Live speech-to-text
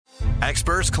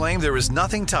Experts claim there is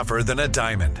nothing tougher than a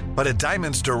diamond. But at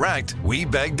Diamonds Direct, we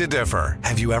beg to differ.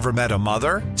 Have you ever met a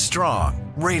mother?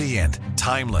 Strong, radiant,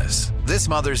 timeless. This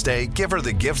Mother's Day, give her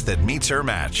the gift that meets her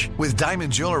match. With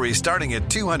diamond jewelry starting at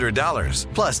 $200.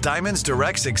 Plus, Diamonds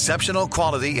Direct's exceptional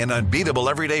quality and unbeatable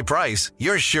everyday price,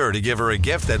 you're sure to give her a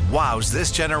gift that wows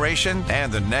this generation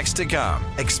and the next to come.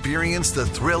 Experience the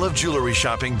thrill of jewelry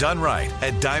shopping done right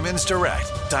at Diamonds Direct.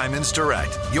 Diamonds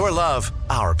Direct. Your love,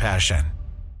 our passion.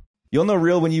 You'll know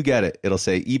real when you get it. It'll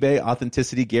say eBay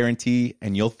Authenticity Guarantee,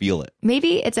 and you'll feel it.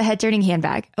 Maybe it's a head-turning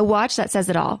handbag, a watch that says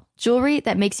it all, jewelry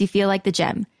that makes you feel like the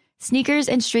gem, sneakers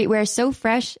and streetwear so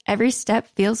fresh, every step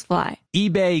feels fly.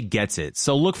 eBay gets it.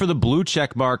 So look for the blue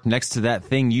check mark next to that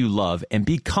thing you love and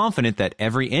be confident that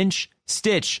every inch,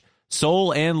 stitch,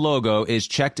 sole, and logo is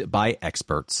checked by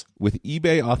experts. With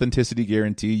eBay Authenticity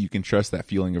Guarantee, you can trust that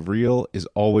feeling of real is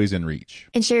always in reach.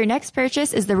 Ensure your next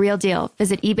purchase is the real deal.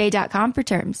 Visit eBay.com for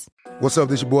terms. What's up,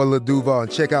 this your boy Lil Duval,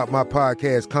 and check out my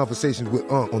podcast, Conversations with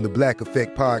Unc, on the Black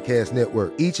Effect Podcast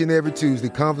Network. Each and every Tuesday,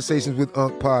 Conversations with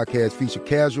Unc podcast feature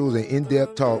casuals and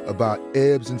in-depth talk about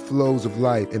ebbs and flows of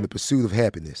life and the pursuit of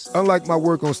happiness. Unlike my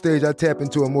work on stage, I tap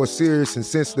into a more serious and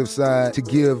sensitive side to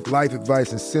give life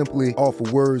advice and simply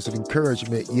offer words of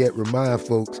encouragement, yet remind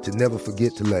folks to never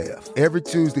forget to laugh. Every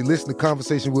Tuesday, listen to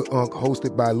Conversation with Unc,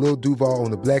 hosted by Lil Duval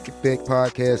on the Black Effect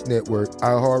Podcast Network,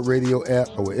 iHeartRadio app,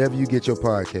 or wherever you get your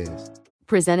podcasts.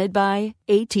 Presented by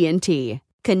AT&T.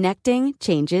 Connecting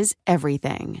changes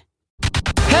everything.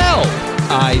 Hell,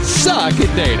 I Suck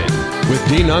at Dating with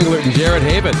Dean Unglert and Jared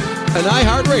Haben, an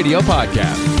iHeartRadio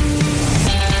podcast.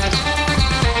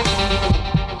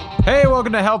 Hey,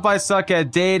 welcome to Help I Suck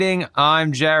at Dating.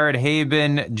 I'm Jared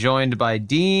Haben, joined by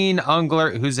Dean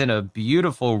Unglert, who's in a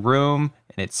beautiful room,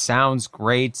 and it sounds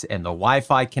great, and the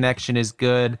Wi-Fi connection is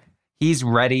good. He's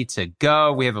ready to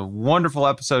go. We have a wonderful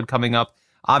episode coming up.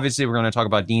 Obviously, we're going to talk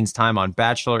about Dean's time on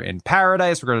Bachelor in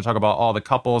Paradise. We're going to talk about all the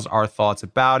couples, our thoughts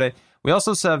about it. We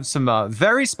also have some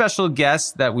very special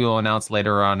guests that we will announce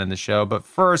later on in the show. But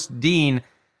first, Dean,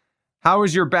 how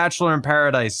was your Bachelor in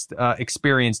Paradise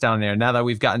experience down there now that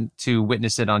we've gotten to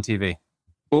witness it on TV?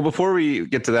 Well, before we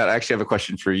get to that, I actually have a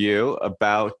question for you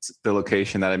about the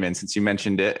location that I'm in, since you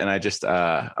mentioned it. And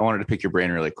I wanted to pick your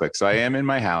brain really quick. So I am in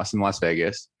my house in Las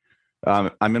Vegas.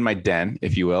 I'm in my den,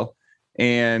 if you will.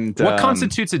 And what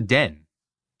constitutes a den?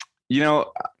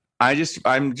 I'm just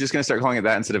going to start calling it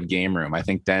that instead of game room. I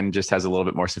think den just has a little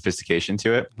bit more sophistication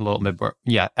to it. A little bit more,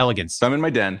 yeah, elegance. So I'm in my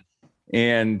den,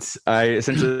 and I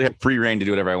essentially have free reign to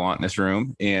do whatever I want in this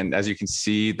room. And as you can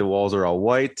see, the walls are all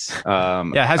white. Yeah,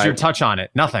 it has your touch on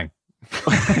it. Nothing.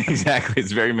 Exactly.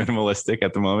 It's very minimalistic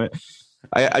at the moment.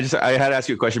 I had to ask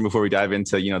you a question before we dive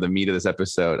into, the meat of this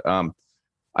episode.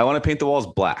 I want to paint the walls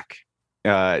black.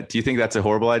 Do you think that's a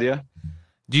horrible idea?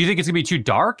 Do you think it's going to be too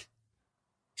dark?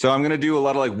 So I'm going to do a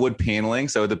lot of wood paneling.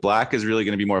 So the black is really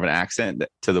going to be more of an accent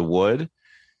to the wood.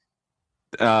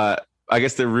 I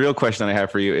guess the real question I have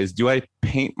for you is, do I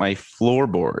paint my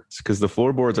floorboards? Because the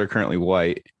floorboards are currently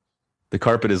white. The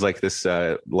carpet is like this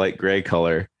light gray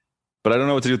color. But I don't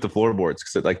know what to do with the floorboards.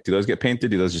 Because do those get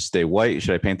painted? Do those just stay white?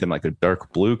 Should I paint them like a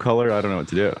dark blue color? I don't know what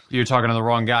to do. You're talking to the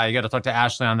wrong guy. You got to talk to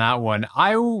Ashley on that one.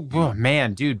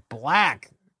 Man, dude, black.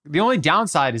 The only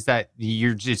downside is that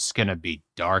you're just going to be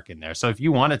dark in there. So if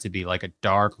you want it to be like a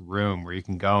dark room where you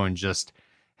can go and just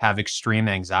have extreme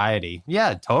anxiety,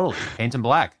 yeah, totally. Paint them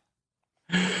black.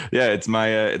 Yeah, it's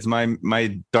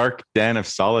my dark den of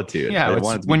solitude. Yeah,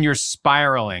 when you're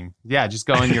spiraling. Yeah, just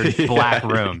go in your black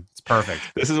room. It's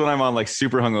perfect. This is when I'm on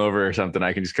super hungover or something.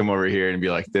 I can just come over here and be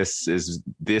like, this is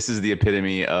the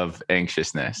epitome of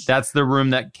anxiousness. That's the room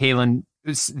that Kaylin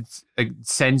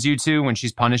sends you to when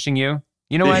she's punishing you.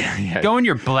 You know what? Yeah. Go in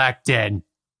your black den.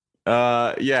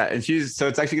 Yeah, and so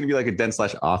it's actually going to be like a den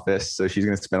 / office. So she's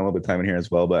going to spend a little bit of time in here as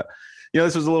well. But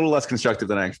this was a little less constructive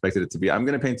than I expected it to be. I'm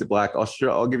going to paint it black.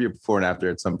 I'll give you a before and after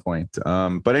at some point.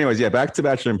 But anyways, yeah, back to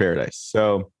Bachelor in Paradise.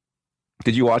 So,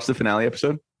 did you watch the finale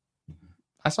episode?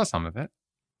 I saw some of it.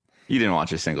 You didn't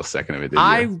watch a single second of it, did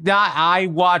you? I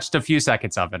watched a few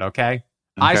seconds of it. Okay.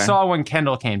 I saw when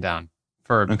Kendall came down.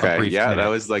 Okay, yeah, minute. That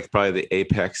was probably the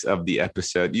apex of the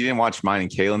episode. You didn't watch mine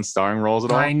and Kaylin's starring roles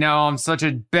at all? I know, I'm such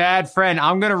a bad friend.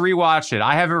 I'm going to rewatch it.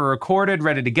 I have it recorded,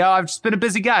 ready to go. I've just been a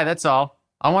busy guy, that's all.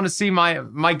 I want to see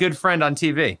my good friend on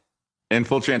TV. In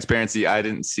full transparency, I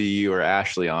didn't see you or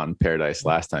Ashley on Paradise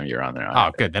last time you were on there.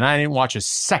 Oh, good. Then I didn't watch a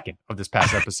second of this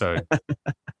past episode.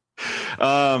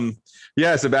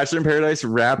 Yeah, so Bachelor in Paradise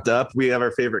wrapped up. We have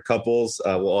our favorite couples.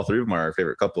 All three of them are our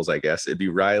favorite couples, I guess. It'd be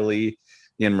Riley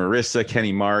and Marissa,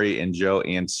 Kenny Mari, and Joe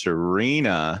and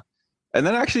Serena. And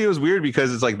then actually it was weird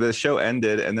because it's like the show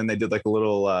ended and then they did like a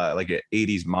little like an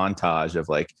 80s montage of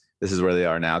like, this is where they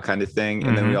are now kind of thing.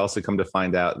 And then we also come to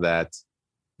find out that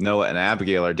Noah and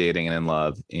Abigail are dating and in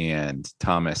love, and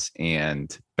Thomas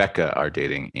and Becca are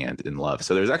dating and in love.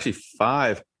 So there's actually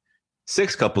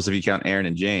 6 couples if you count Aaron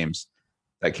and James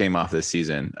that came off this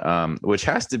season, which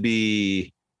has to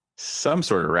be some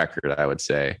sort of record, I would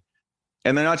say.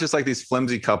 And they're not just like these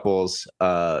flimsy couples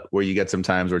where you get some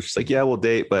times where it's just like, yeah, we'll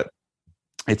date. But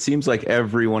it seems like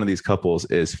every one of these couples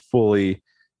is fully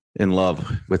in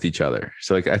love with each other.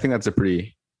 So like, I think that's a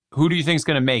pretty... Who do you think is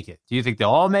going to make it? Do you think they'll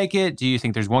all make it? Do you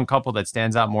think there's one couple that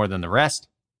stands out more than the rest?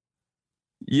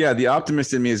 Yeah, the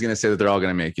optimist in me is going to say that they're all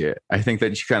going to make it. I think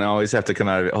that you kind of always have to come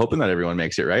out of it hoping that everyone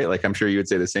makes it, right? Like, I'm sure you would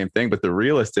say the same thing, but the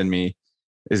realist in me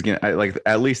is going to, like,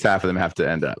 at least half of them have to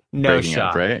end up breaking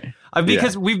up, right?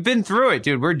 Because we've been through it,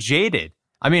 dude. We're jaded.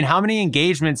 I mean, how many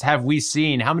engagements have we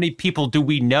seen? How many people do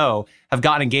we know have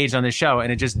gotten engaged on the show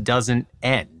and it just doesn't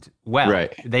end well?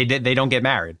 Right. They don't get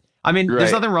married. I mean,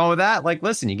 there's nothing wrong with that. Like,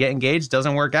 listen, you get engaged,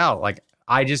 doesn't work out. Like,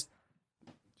 I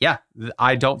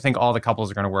don't think all the couples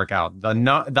are going to work out.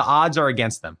 The odds are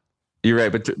against them. You're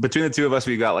right. But between the two of us,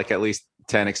 we've got like at least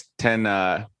 10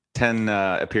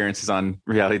 appearances on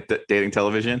reality dating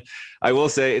television. I will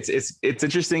say it's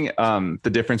interesting, the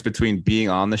difference between being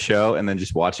on the show and then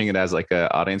just watching it as like an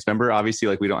audience member. Obviously,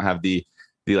 like we don't have the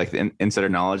insider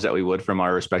knowledge that we would from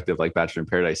our respective like Bachelor in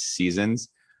Paradise seasons.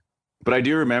 But I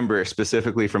do remember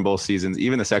specifically from both seasons,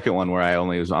 even the second one where I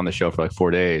only was on the show for like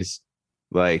 4 days,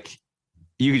 like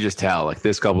you could just tell like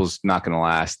this couple's not going to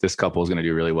last. This couple is going to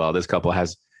do really well. This couple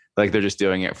has like, they're just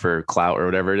doing it for clout or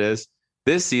whatever it is.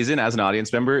 This season as an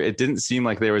audience member, it didn't seem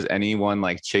like there was anyone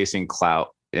like chasing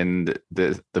clout in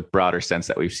the broader sense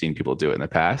that we've seen people do it in the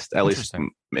past, at least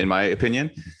in my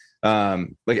opinion.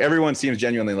 Like everyone seems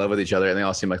genuinely in love with each other and they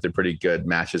all seem like they're pretty good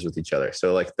matches with each other.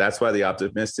 So like, that's why the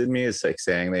optimist in me is like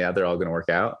saying they're all going to work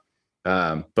out.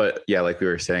 But yeah, like we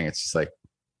were saying, it's just like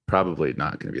probably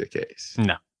not going to be the case.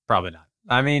 No, probably not.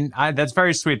 I mean, that's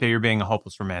very sweet that you're being a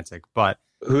hopeless romantic, but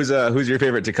who's your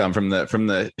favorite to come from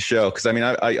the show? Because I mean,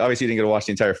 I obviously didn't get to watch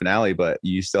the entire finale, but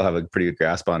you still have a pretty good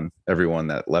grasp on everyone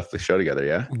that left the show together.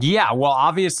 Yeah. Yeah. Well,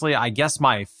 obviously, I guess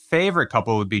my favorite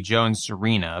couple would be Joe and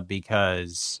Serena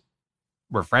because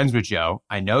we're friends with Joe.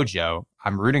 I know Joe.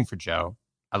 I'm rooting for Joe.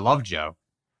 I love Joe.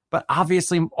 But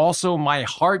obviously, also my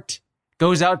heart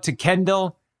goes out to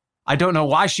Kendall. I don't know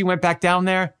why she went back down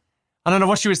there. I don't know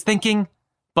what she was thinking,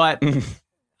 but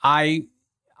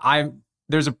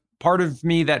there's a part of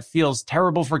me that feels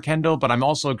terrible for Kendall, but I'm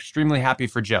also extremely happy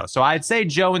for Joe. So I'd say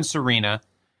Joe and Serena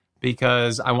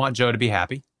because I want Joe to be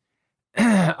happy.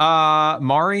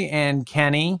 Mari and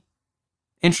Kenny,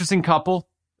 interesting couple.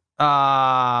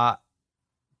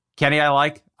 Kenny, I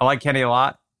like Kenny a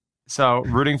lot. So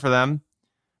rooting for them.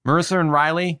 Marissa and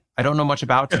Riley, I don't know much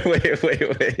about.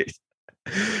 Wait.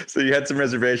 So you had some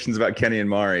reservations about Kenny and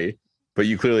Mari, but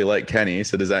you clearly like Kenny.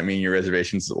 So does that mean your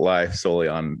reservations lie solely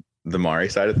on the Mari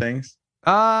side of things?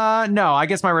 No, I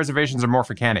guess my reservations are more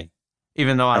for Kenny,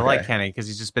 even though I like Kenny because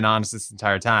he's just been honest this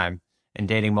entire time and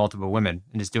dating multiple women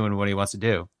and just doing what he wants to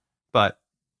do. But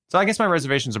so I guess my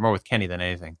reservations are more with Kenny than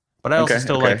anything, but I also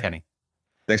still like Kenny.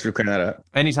 Thanks for clearing that up.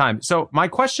 Anytime. So my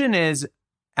question is,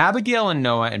 Abigail and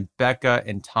Noah and Becca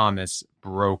and Thomas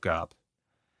broke up.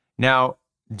 Now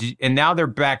they're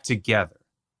back together.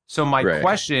 So my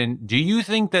question, do you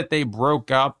think that they broke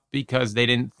up because they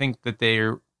didn't think that they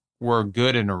were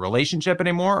good in a relationship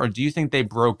anymore? Or do you think they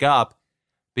broke up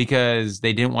because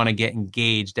they didn't want to get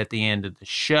engaged at the end of the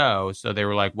show? So they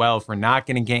were like, well, if we're not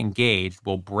going to get engaged,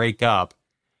 we'll break up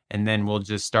and then we'll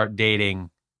just start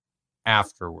dating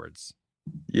afterwards.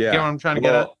 Yeah. You know what I'm trying to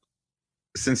get at?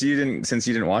 Since you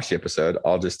didn't watch the episode,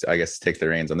 I'll just, I guess, take the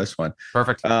reins on this one.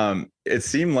 Perfect. It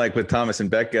seemed like with Thomas and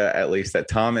Becca, at least, that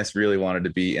Thomas really wanted to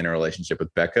be in a relationship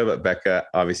with Becca, but Becca,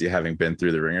 obviously having been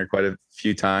through the ringer quite a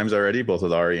few times already, both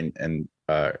with Ari and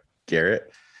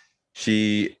Garrett,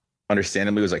 she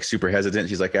understandably was like super hesitant.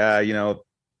 She's like,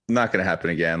 not going to happen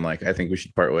again. Like, I think we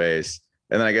should part ways.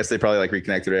 And then I guess they probably like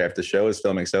reconnected right after the show was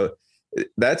filming. So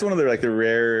that's one of the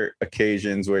rare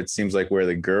occasions where it seems like where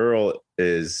the girl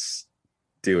is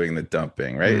doing the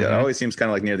dumping, right? Mm-hmm. It always seems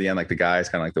kind of like near the end, like the guy is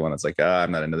kind of like the one that's like,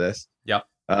 I'm not into this. Yep.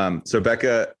 So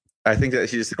Becca, I think that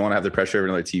she just didn't want to have the pressure of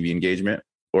another TV engagement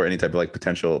or any type of like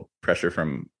potential pressure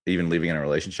from even leaving in a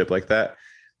relationship like that.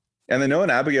 And then Noah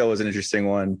and Abigail was an interesting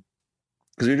one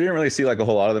because we didn't really see like a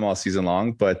whole lot of them all season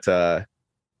long, but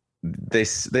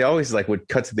they always like would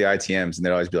cut to the ITMs and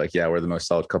they'd always be like, yeah, we're the most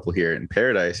solid couple here in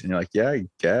Paradise. And you're like, yeah, I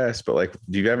guess, but like,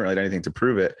 you haven't really done anything to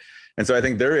prove it. And so I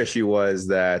think their issue was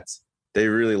that they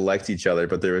really liked each other,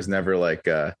 but there was never like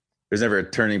there's never a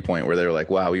turning point where they were like,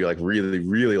 wow, we like really,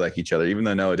 really like each other. Even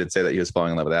though Noah did say that he was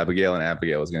falling in love with Abigail and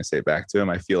Abigail was going to say it back to him.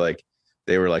 I feel like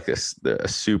they were like a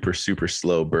super, super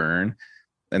slow burn.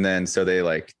 And then, so they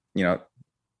like, you know,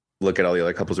 look at all the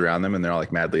other couples around them and they're all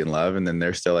like madly in love. And then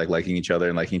they're still like liking each other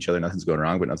and liking each other. Nothing's going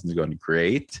wrong, but nothing's going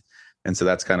great. And so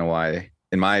that's kind of why,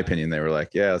 in my opinion, they were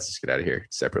like, yeah, let's just get out of here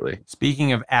separately.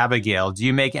 Speaking of Abigail, do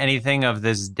you make anything of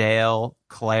this Dale,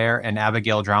 Claire, and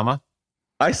Abigail drama?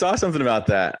 I saw something about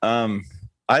that. I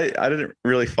didn't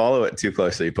really follow it too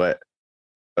closely, but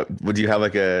do you have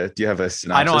a synopsis?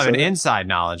 I don't have an inside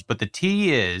knowledge, but the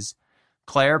tea is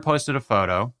Claire posted a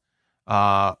photo.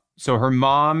 So her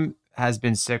mom has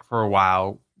been sick for a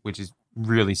while, which is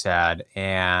really sad.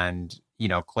 And, you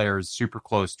know, Claire is super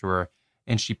close to her.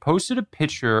 And she posted a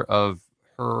picture of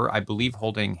her, I believe,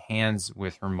 holding hands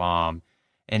with her mom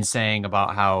and saying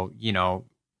about how, you know,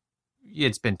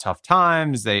 it's been tough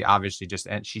times. They obviously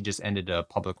she just ended a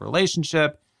public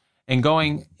relationship and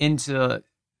going into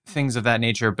things of that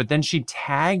nature. But then she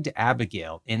tagged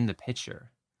Abigail in the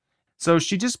picture. So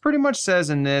she just pretty much says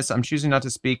in this, I'm choosing not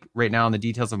to speak right now on the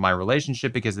details of my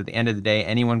relationship because at the end of the day,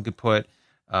 anyone could put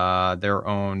their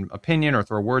own opinion or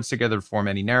throw words together to form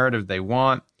any narrative they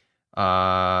want.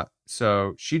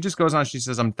 So she just goes on. She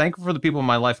says, I'm thankful for the people in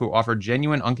my life who offer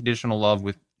genuine, unconditional love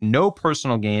with no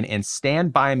personal gain and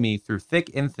stand by me through thick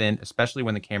and thin, especially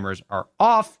when the cameras are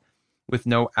off with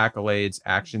no accolades.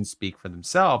 Actions speak for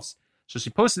themselves. So she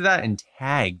posted that and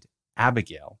tagged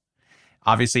Abigail.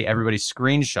 Obviously, everybody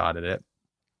screenshotted it.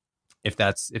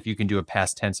 If you can do a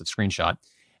past tense of screenshot.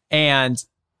 And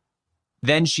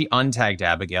then she untagged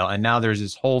Abigail. And now there's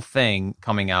this whole thing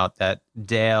coming out that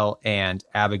Dale and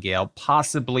Abigail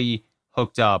possibly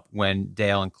hooked up when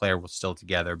Dale and Claire were still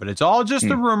together. But it's all just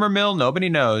a rumor mill. Nobody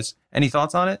knows. Any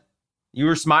thoughts on it? You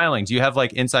were smiling. Do you have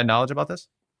like inside knowledge about this?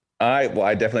 I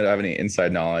definitely don't have any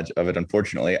inside knowledge of it,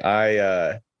 unfortunately.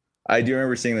 I do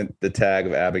remember seeing the tag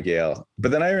of Abigail.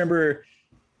 But then I remember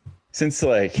since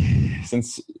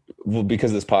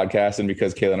because of this podcast and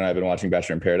because Kaylin and I have been watching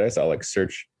Bachelor in Paradise, I'll like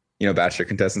search, you know, Bachelor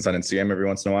contestants on Instagram every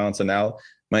once in a while. And so now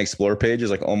my Explore page is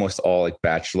like almost all like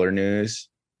Bachelor news.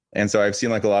 And so I've seen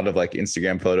like a lot of like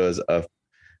Instagram photos of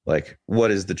like,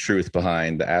 what is the truth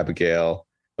behind the Abigail?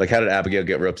 Like, how did Abigail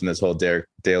get roped in this whole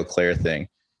Dale Claire thing?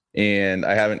 And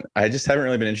I just haven't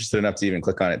really been interested enough to even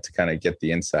click on it to kind of get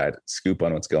the inside scoop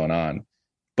on what's going on.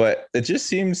 But it just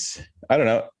seems, I don't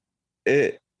know,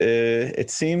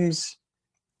 it seems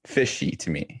fishy to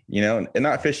me, you know, and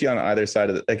not fishy on either side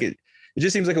of it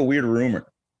just seems like a weird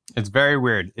rumor. It's very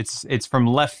weird. It's from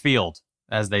left field,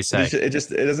 as they say. It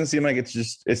doesn't seem like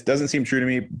it doesn't seem true to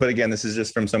me. But again, this is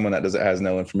just from someone that has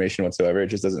no information whatsoever. It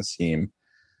just doesn't seem.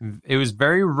 It was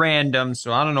very random.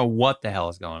 So I don't know what the hell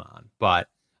is going on, but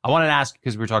I wanted to ask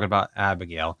because we were talking about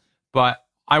Abigail, but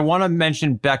I want to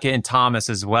mention Becca and Thomas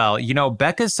as well. You know,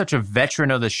 Becca's such a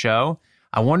veteran of the show.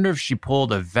 I wonder if she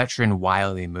pulled a veteran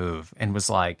wily move and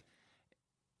was like,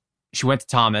 she went to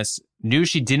Thomas, knew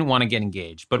she didn't want to get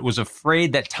engaged, but was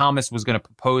afraid that Thomas was going to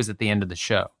propose at the end of the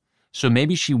show. So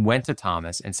maybe she went to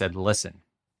Thomas and said, listen,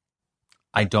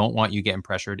 I don't want you getting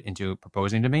pressured into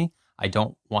proposing to me. I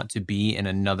don't want to be in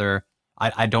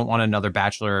I don't want another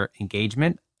Bachelor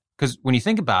engagement. Because when you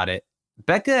think about it,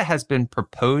 Becca has been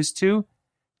proposed to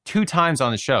 2 times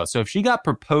on the show. So if she got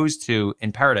proposed to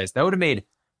in Paradise, that would have made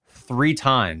 3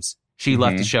 times she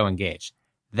left the show engaged.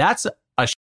 That's a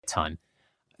shit ton.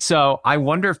 So I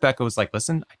wonder if Becca was like,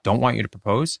 listen, I don't want you to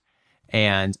propose.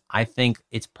 And I think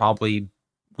it's probably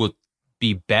would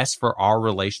be best for our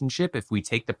relationship if we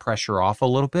take the pressure off a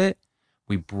little bit.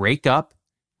 We break up,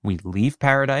 we leave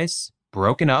Paradise,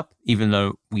 broken up, even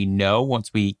though we know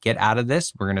once we get out of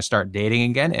this, we're going to start dating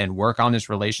again and work on this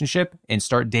relationship and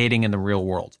start dating in the real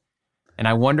world. And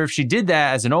I wonder if she did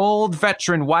that as an old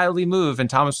veteran, wily move. And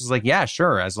Thomas was like, yeah,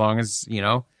 sure. As long as, you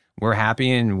know, we're happy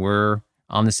and we're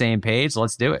on the same page,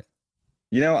 let's do it.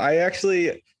 You know, I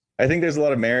think there's a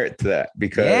lot of merit to that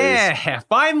because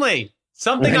finally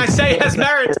something I say has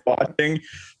merit. Watching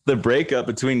the breakup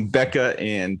between Becca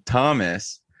and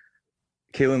Thomas,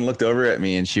 Kaylin looked over at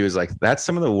me and she was like, that's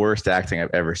some of the worst acting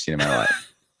I've ever seen in my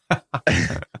life.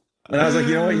 And I was like,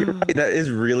 you know what? You're right. That is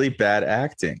really bad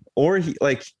acting. Or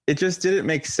it just didn't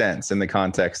make sense in the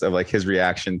context of like his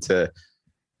reaction to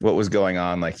what was going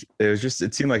on. Like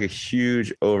it seemed like a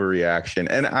huge overreaction.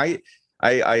 And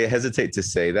I hesitate to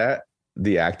say that,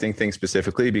 the acting thing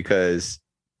specifically, because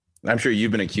I'm sure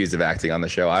you've been accused of acting on the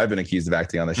show. I've been accused of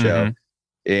acting on the show.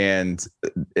 And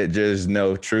there's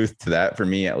no truth to that for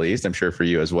me, at least. I'm sure for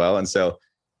you as well. And so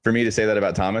for me to say that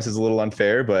about Thomas is a little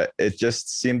unfair, but it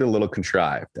just seemed a little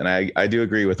contrived. And I do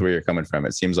agree with where you're coming from.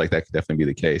 It seems like that could definitely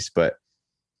be the case. But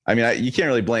I mean, you can't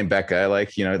really blame Becca.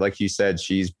 Like, like you said,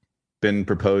 she's been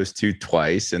proposed to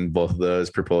twice, and both of those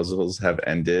proposals have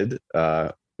ended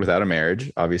without a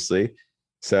marriage, obviously.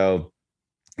 So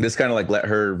this kind of like let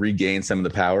her regain some of the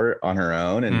power on her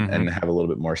own and have a little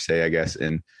bit more say, I guess,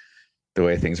 in the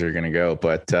way things are going to go.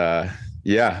 But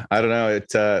yeah, I don't know.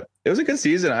 It was a good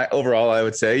season. Overall, I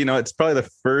would say, it's probably the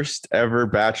first ever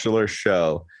Bachelor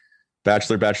show,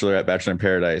 Bachelor, Bachelorette, Bachelor in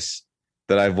Paradise,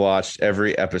 that I've watched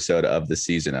every episode of the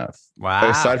season of. Wow.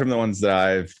 Aside from the ones that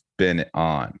I've been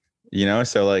on,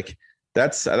 so like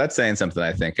that's saying something.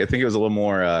 I think it was a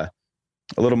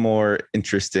little more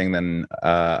interesting than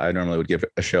I normally would give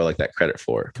a show like that credit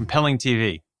for. Compelling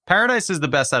TV. Paradise is the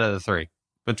best out of the three.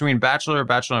 Between Bachelor,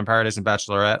 Bachelor in Paradise, and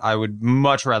Bachelorette, I would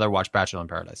much rather watch Bachelor in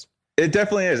Paradise. It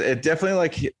definitely is. It definitely,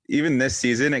 like, even this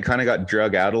season, it kind of got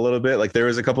drug out a little bit. Like, there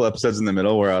was a couple episodes in the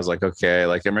middle where I was like, okay,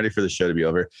 like, I'm ready for the show to be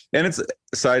over. And it's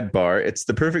sidebar. It's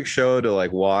the perfect show to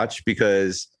like watch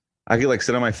because I could like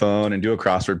sit on my phone and do a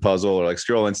crossword puzzle or like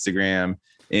scroll Instagram,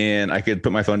 and I could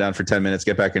put my phone down for 10 minutes,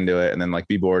 get back into it, and then like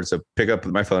be bored. So pick up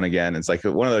my phone again. It's like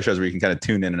one of those shows where you can kind of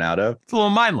tune in and out of. It's a little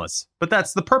mindless, but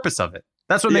that's the purpose of it.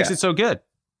 That's what makes it so good.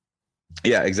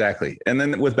 Yeah, exactly. And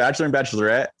then with Bachelor and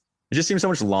Bachelorette, it just seems so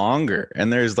much longer,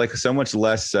 and there's like so much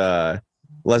less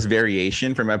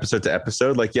variation from episode to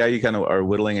episode. Like, yeah, you kind of are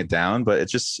whittling it down, but it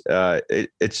just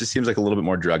seems like a little bit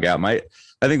more drug out.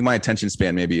 I think my attention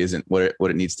span maybe isn't what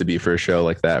it needs to be for a show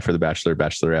like that for the Bachelor,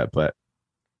 Bachelorette, but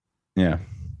yeah.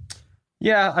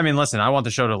 Yeah, I mean, listen, I want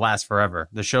the show to last forever.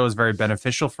 The show is very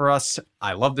beneficial for us.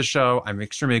 I love the show. I'm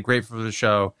extremely grateful for the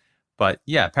show. But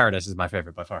yeah, Paradise is my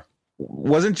favorite by far.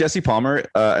 Wasn't Jesse Palmer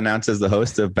announced as the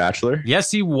host of Bachelor? Yes,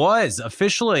 he was.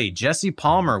 Officially, Jesse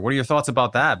Palmer. What are your thoughts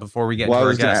about that before we get into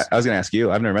our guest? I was going to ask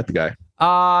you. I've never met the guy.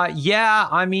 Yeah,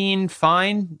 I mean,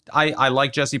 fine. I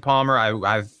like Jesse Palmer.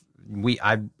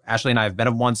 Ashley and I have met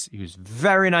him once. He was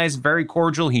very nice, very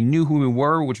cordial. He knew who we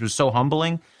were, which was so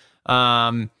humbling.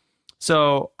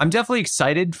 So I'm definitely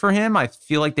excited for him. I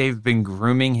feel like they've been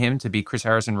grooming him to be Chris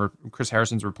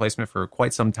Harrison's replacement for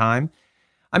quite some time.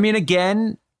 I mean,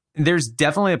 again, there's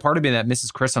definitely a part of me that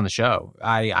misses Chris on the show.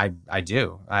 I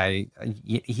do.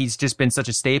 He's just been such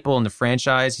a staple in the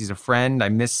franchise. He's a friend. I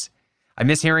miss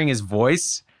hearing his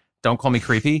voice. Don't call me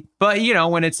creepy. But,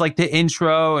 when it's like the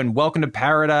intro and Welcome to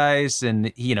Paradise and,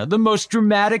 the most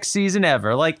dramatic season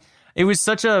ever. Like, it was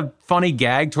such a funny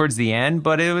gag towards the end,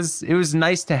 but it was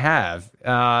nice to have.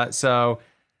 So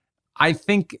I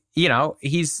think,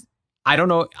 I don't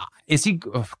know. Is he,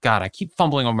 oh God, I keep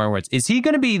fumbling on my words. Is he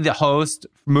going to be the host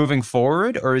moving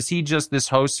forward, or is he just this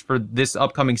host for this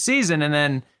upcoming season? And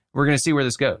then we're going to see where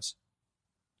this goes.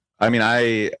 I mean,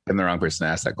 I am the wrong person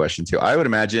to ask that question too. I would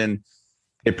imagine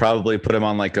it probably put him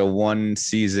on like a 1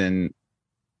 season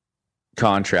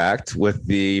contract with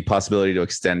the possibility to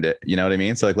extend it. You know what I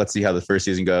mean? So like, let's see how the first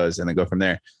season goes and then go from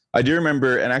there. I do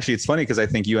remember, and actually it's funny because I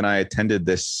think you and I attended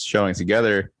this showing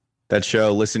together. That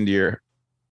show, Listen to Your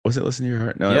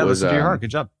Heart? No, yeah, it was Listen to Your Heart. Good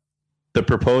job. The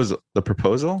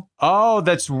Proposal? Oh,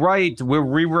 that's right.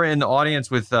 We were in the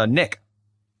audience with Nick.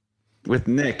 With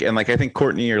Nick. And like, I think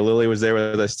Courtney or Lily was there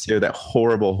with us too. That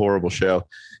horrible, horrible show.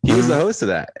 He was the host of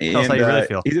that. That's how you really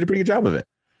feel. He did a pretty good job of it.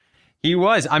 He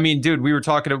was. I mean, dude, we were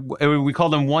we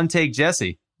called him One Take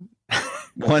Jesse.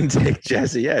 One Take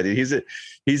Jesse. Yeah, dude,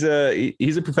 he's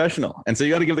a professional. And so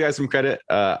you got to give the guy some credit.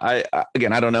 I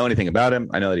don't know anything about him.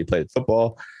 I know that he played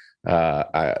football.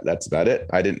 That's about it.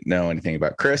 I didn't know anything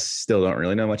about Chris. Still don't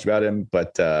really know much about him,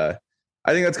 but I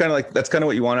think that's kind of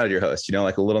what you want out of your host,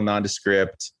 like a little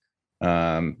nondescript,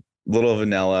 little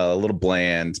vanilla, a little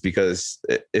bland, because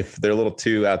if they're a little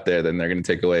too out there, then they're going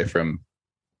to take away from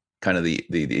kind of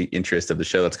the interest of the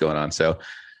show that's going on. So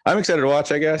I'm excited to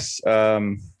watch, I guess.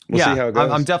 We'll see how it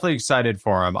goes. I'm definitely excited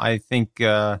for him. I think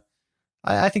he'll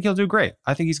do great.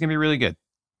 I think he's going to be really good.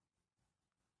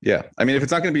 Yeah. I mean, if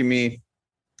it's not going to be me,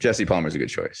 Jesse Palmer's a good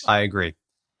choice. I agree.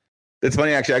 It's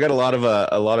funny, actually. I got a lot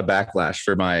of backlash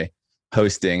for my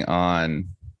hosting on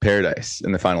Paradise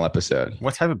in the final episode.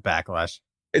 What type of backlash?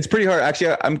 It's pretty hard.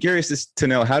 Actually, I'm curious to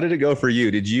know, how did it go for you?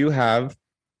 Did you have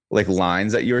like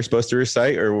lines that you were supposed to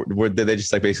recite, or did they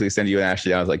just like basically send you and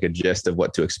Ashley out with like a gist of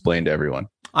what to explain to everyone?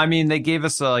 I mean, they gave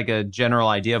us like a general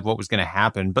idea of what was going to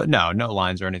happen, but no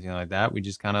lines or anything like that. We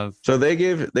just kind of. So they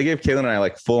gave Caitlin and I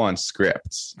like full on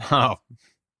scripts. Oh.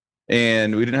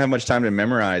 And we didn't have much time to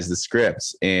memorize the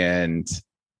scripts. And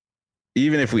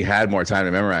even if we had more time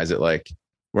to memorize it, like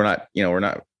we're not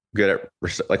good at,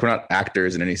 like, we're not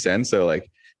actors in any sense. So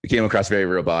like we came across very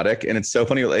robotic, and it's so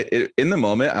funny. In the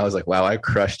moment, I was like, wow, I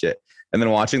crushed it. And then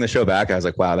watching the show back, I was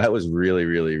like, wow, that was really,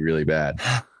 really, really bad.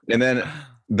 And then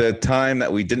the time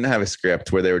that we didn't have a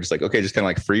script where they were just like, okay, just kind of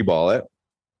like free ball it,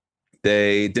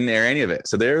 they didn't air any of it.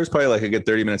 So there was probably like a good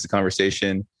 30 minutes of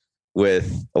conversation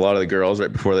with a lot of the girls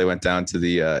right before they went down to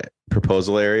the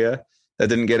proposal area that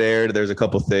didn't get aired. There's a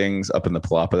couple things up in the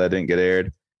Palapa that didn't get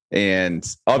aired. And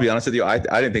I'll be honest with you, I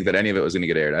didn't think that any of it was going to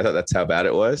get aired. I thought that's how bad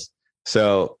it was.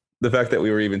 So the fact that we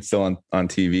were even still on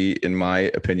TV, in my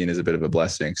opinion, is a bit of a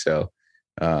blessing. So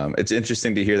it's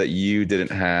interesting to hear that you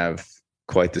didn't have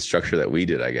quite the structure that we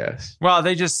did, I guess. Well,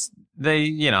 they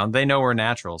know we're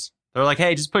naturals. They're like,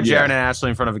 hey, just put Jared and Ashley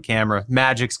in front of a camera.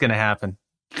 Magic's going to happen.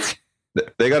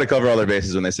 They got to cover all their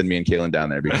bases when they send me and Kaylin down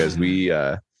there, because we,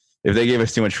 if they gave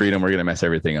us too much freedom, we're going to mess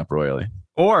everything up royally.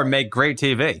 Or make great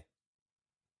TV.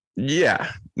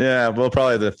 Yeah. Well,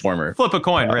 probably the former. Flip a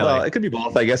coin, really. Well, it could be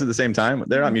both, I guess, at the same time.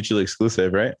 They're not mutually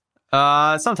exclusive, right?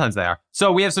 Sometimes they are.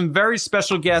 So we have some very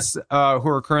special guests who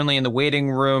are currently in the waiting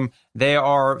room. They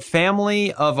are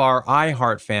family of our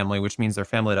iHeart family, which means they're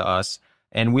family to us.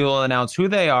 And we will announce who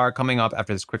they are coming up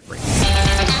after this quick break.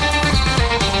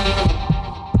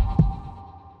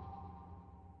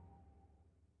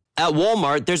 At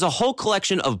Walmart, there's a whole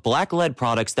collection of Black-led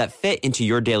products that fit into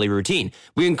your daily routine.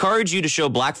 We encourage you to show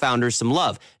Black founders some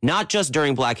love, not just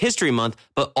during Black History Month,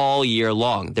 but all year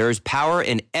long. There is power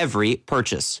in every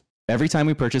purchase. Every time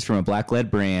we purchase from a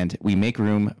Black-led brand, we make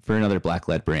room for another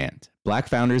Black-led brand. Black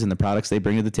founders and the products they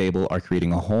bring to the table are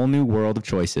creating a whole new world of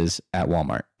choices at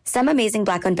Walmart. Some amazing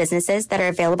Black-owned businesses that are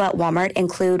available at Walmart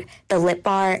include The Lip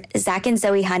Bar, Zach and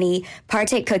Zoe Honey,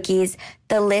 Partake Cookies.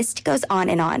 The list goes on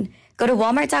and on. Go to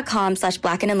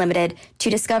walmart.com/Black and Unlimited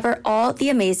to discover all the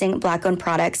amazing Black-owned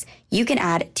products you can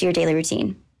add to your daily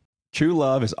routine. True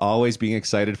love is always being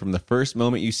excited from the first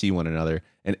moment you see one another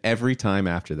and every time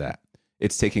after that.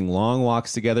 It's taking long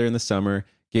walks together in the summer,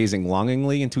 gazing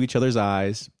longingly into each other's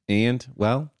eyes, and,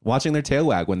 well, watching their tail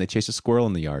wag when they chase a squirrel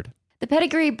in the yard. The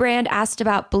Pedigree brand asked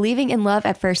about believing in love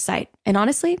at first sight. And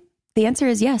honestly, the answer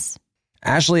is yes.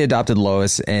 Ashley adopted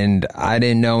Lois, and I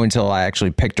didn't know until I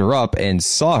actually picked her up and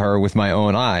saw her with my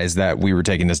own eyes that we were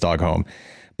taking this dog home.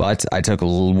 But I took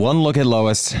one look at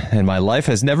Lois, and my life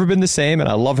has never been the same, and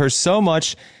I love her so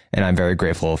much, and I'm very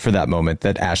grateful for that moment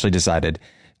that Ashley decided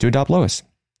to adopt Lois.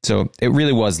 So it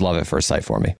really was love at first sight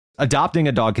for me. Adopting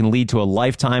a dog can lead to a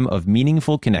lifetime of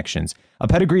meaningful connections. A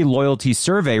Pedigree loyalty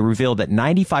survey revealed that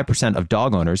 95% of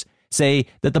dog owners say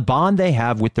that the bond they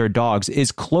have with their dogs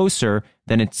is closer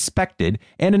than expected.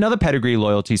 And another Pedigree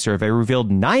loyalty survey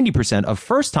revealed 90% of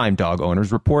first-time dog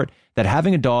owners report that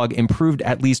having a dog improved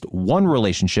at least one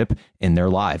relationship in their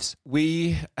lives.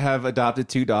 We have adopted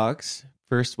 2 dogs.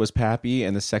 First was Pappy,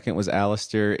 and the second was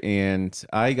Alistair. And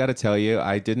I got to tell you,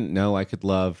 I didn't know I could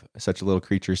love such a little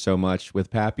creature so much. With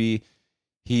Pappy,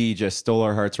 he just stole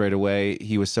our hearts right away.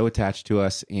 He was so attached to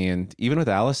us. And even with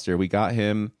Alistair, we got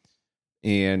him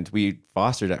and we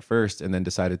fostered at first and then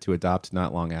decided to adopt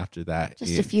not long after that.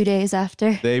 Just a few days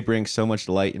after. They bring so much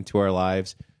light into our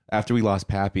lives. After we lost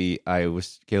Pappy,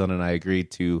 Kaylin and I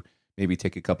agreed to maybe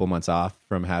take a couple months off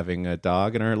from having a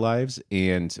dog in our lives.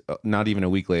 And not even a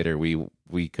week later, we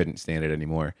couldn't stand it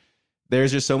anymore.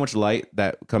 There's just so much light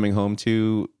that coming home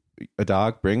to a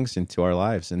dog brings into our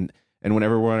lives. And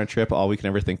whenever we're on a trip, all we can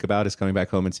ever think about is coming back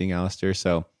home and seeing Alistair.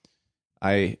 So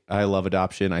I love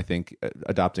adoption. I think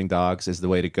adopting dogs is the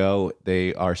way to go.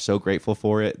 They are so grateful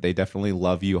for it. They definitely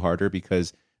love you harder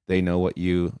because they know what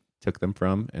you took them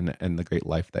from and the great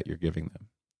life that you're giving them.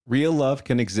 Real love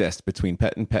can exist between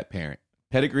pet and pet parent.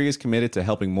 Pedigree is committed to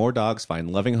helping more dogs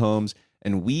find loving homes,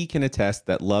 and we can attest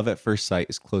that love at first sight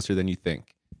is closer than you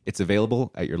think. It's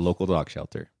available at your local dog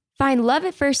shelter. Find love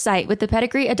at first sight with the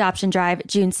Pedigree Adoption Drive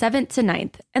June 7th to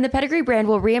 9th, and the Pedigree brand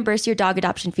will reimburse your dog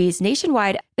adoption fees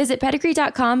nationwide. Visit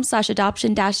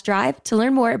pedigree.com/adoption-drive to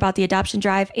learn more about the adoption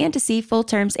drive and to see full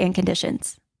terms and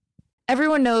conditions.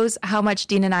 Everyone knows how much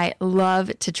Dean and I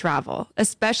love to travel,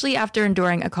 especially after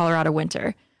enduring a Colorado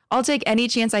winter. I'll take any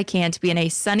chance I can to be in a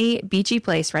sunny, beachy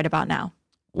place right about now.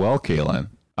 Well, Kaylin,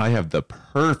 I have the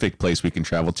perfect place we can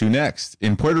travel to next.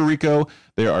 In Puerto Rico,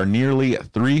 there are nearly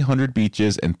 300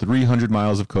 beaches and 300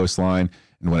 miles of coastline.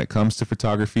 And when it comes to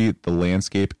photography, the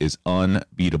landscape is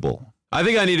unbeatable. I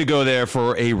think I need to go there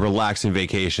for a relaxing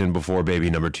vacation before baby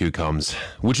number 2 comes,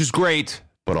 which is great,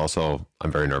 but also I'm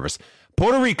very nervous.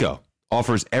 Puerto Rico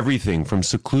offers everything from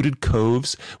secluded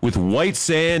coves with white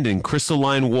sand and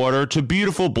crystalline water to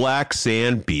beautiful black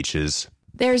sand beaches.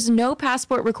 There's no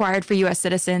passport required for U.S.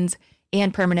 citizens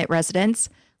and permanent residents.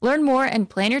 Learn more and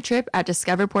plan your trip at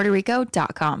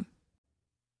discoverpuertorico.com.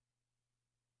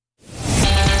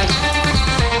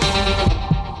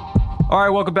 All right,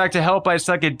 welcome back to Help I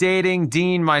Suck at Dating.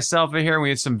 Dean, myself are here, and we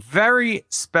have some very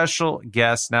special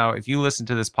guests. Now, if you listen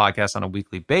to this podcast on a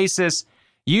weekly basis,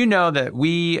 you know that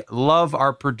we love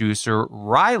our producer,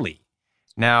 Riley.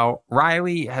 Now,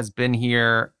 Riley has been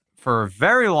here for a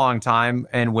very long time,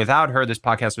 and without her, this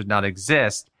podcast would not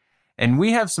exist. And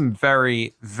we have some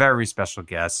very, very special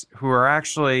guests who are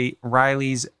actually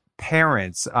Riley's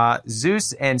parents,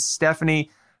 Zeus and Stephanie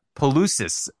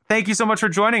Pelusis. Thank you so much for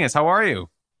joining us. How are you?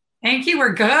 Thank you.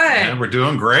 We're good. Yeah, we're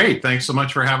doing great. Thanks so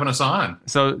much for having us on.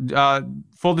 So,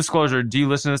 full disclosure, do you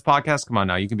listen to this podcast? Come on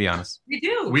now, you can be honest. We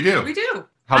do. We do. We do.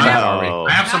 How bad are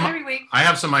we? I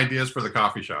have some ideas for the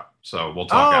coffee shop, so we'll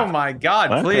talk after. My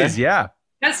God, please, yeah.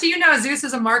 Just so you know, Zeus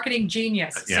is a marketing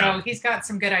genius, Yeah. so he's got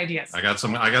some good ideas. I got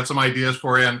some ideas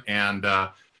for you, and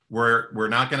we're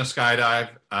not going to skydive,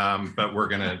 but we're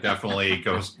going to definitely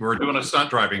go. We're doing a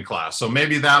stunt driving class, so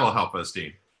maybe that'll help us,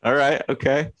 Dean. All right.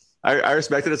 Okay. I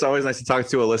respect it. It's always nice to talk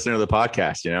to a listener of the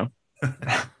podcast, you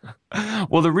know?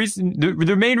 Well,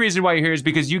 the main reason why you're here is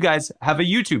because you guys have a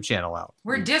YouTube channel out.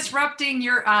 We're disrupting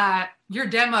your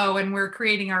demo, and we're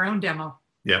creating our own demo.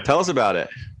 Yeah. Tell us about it.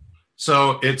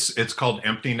 So it's called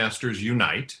Empty Nesters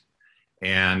Unite.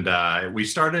 And we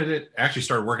started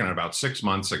working on it about 6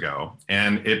 months ago.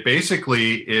 And it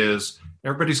basically is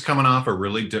everybody's coming off a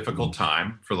really difficult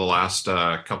time for the last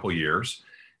couple years.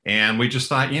 And we just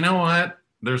thought, you know what?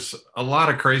 There's a lot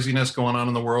of craziness going on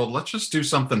in the world. Let's just do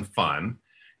something fun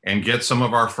and get some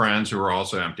of our friends who are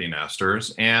also empty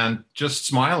nesters and just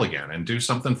smile again and do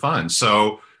something fun.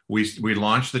 So we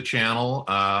launched the channel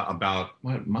about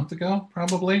a month ago,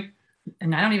 probably.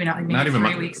 And I don't even know,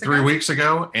 maybe 3 weeks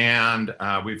ago. And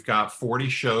we've got 40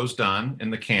 shows done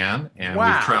in the can. And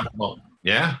Wow. we've traveled.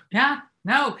 Yeah. Yeah.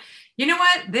 No. You know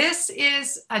what? This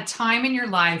is a time in your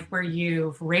life where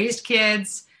you've raised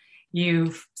kids,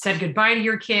 you've said goodbye to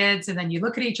your kids, and then you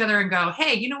look at each other and go,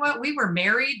 hey, you know what? We were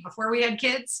married before we had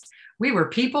kids. We were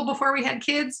people before we had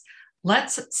kids.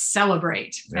 Let's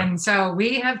celebrate. Yeah. And so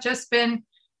we have just been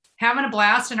having a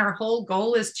blast, and our whole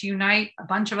goal is to unite a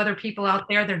bunch of other people out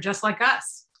there. They're just like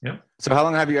us. Yeah. So how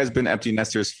long have you guys been empty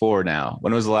nesters for now?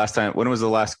 When was the last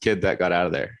kid that got out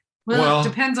of there? Well, it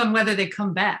depends on whether they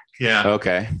come back. Yeah.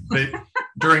 Okay.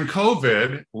 During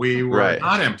COVID, we were Right.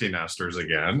 not empty nesters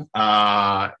again.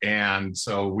 And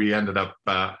so we ended up,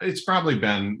 it's probably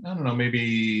been, I don't know,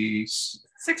 maybe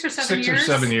 6 or 7 years. 6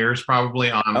 or 7 years, probably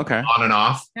on and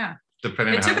off. Yeah.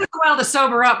 Depending It on took us a while to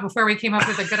sober up before we came up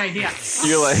with a good idea.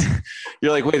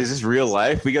 You're like, wait, is this real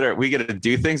life? We gotta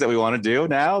do things that we want to do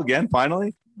now again,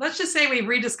 finally? Let's just say we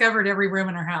rediscovered every room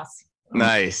in our house.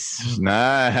 Nice.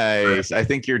 I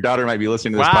think your daughter might be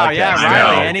listening to this Wow, podcast. yeah,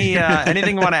 Riley,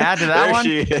 anything you want to add to that There one?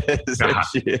 she is. There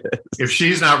she is. If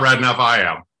she's not red enough, I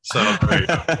am. So there you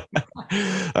go.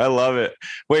 I love it.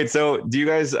 Wait, so do you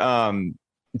guys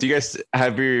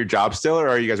have your job still, or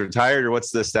are you guys retired, or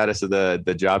what's the status of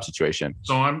the job situation?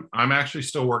 So I'm actually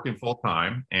still working full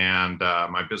time, and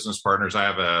my business partners, I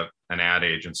have an ad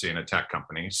agency and a tech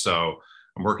company. So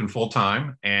I'm working full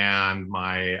time, and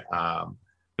my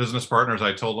business partners,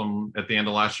 I told them at the end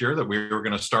of last year that we were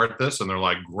going to start this, and they're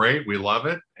like, great, we love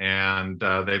it. And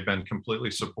they've been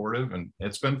completely supportive, and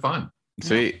it's been fun.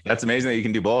 Sweet. That's amazing that you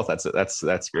can do both.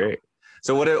 That's great.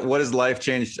 So what has life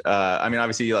changed? I mean,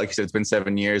 obviously, like you said, it's been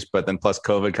 7 years, but then plus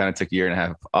COVID kind of took a year and a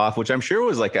half off, which I'm sure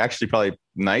was like actually probably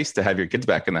nice to have your kids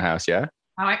back in the house. Yeah.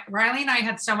 Riley and I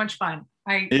had so much fun.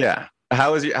 Yeah.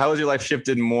 How has your life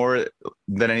shifted more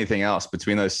than anything else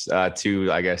between those two,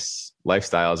 I guess,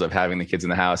 lifestyles of having the kids in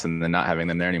the house and then not having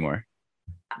them there anymore?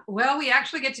 Well, we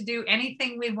actually get to do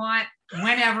anything we want,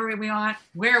 whenever we want,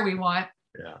 where we want.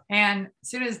 Yeah. And as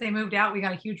soon as they moved out, we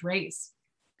got a huge raise.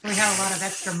 So we had a lot of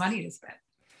extra money to spend.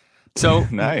 So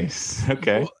nice.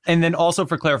 Okay. And then also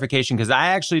for clarification, because I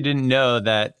actually didn't know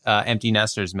that empty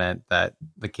nesters meant that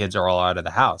the kids are all out of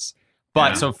the house.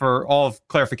 But so for all of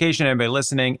clarification, anybody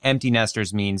listening, empty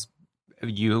nesters means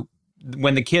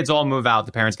when the kids all move out,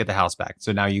 the parents get the house back.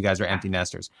 So now you guys are empty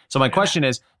nesters. So my question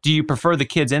is, do you prefer the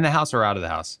kids in the house or out of the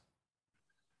house?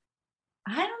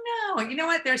 I don't know. You know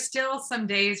what? There's still some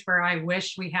days where I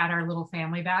wish we had our little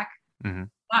family back. Mm-hmm.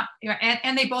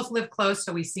 And they both live close,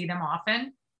 so we see them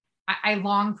often. I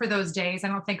long for those days. I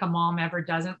don't think a mom ever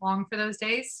doesn't long for those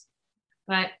days.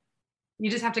 But you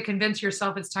just have to convince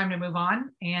yourself it's time to move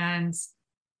on and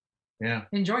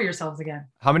enjoy yourselves again.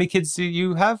 How many kids do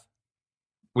you have?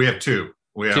 We have two.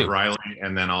 We have Two. Riley,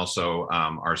 and then also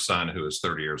our son, who is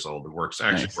 30 years old, who works in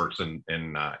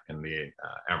the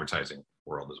advertising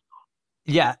world as well.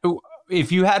 Yeah.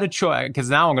 If you had a choice, because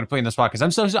now I'm going to put you in the spot,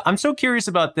 because I'm so curious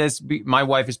about this. My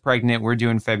wife is pregnant. We're due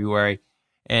in February.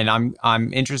 and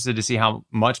I'm interested to see how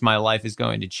much my life is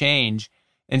going to change.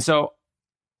 And so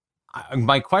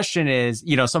my question is,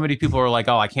 so many people are like,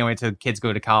 oh, I can't wait till kids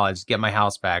go to college, get my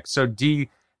house back. So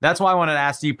that's why I wanted to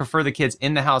ask, do you prefer the kids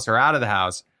in the house or out of the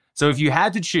house? So if you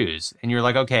had to choose and you're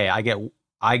like, okay, I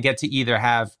get to either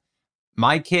have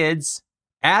my kids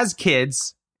as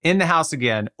kids in the house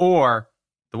again, or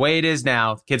the way it is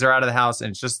now, kids are out of the house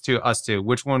and it's just us two.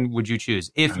 Which one would you choose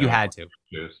if you had to?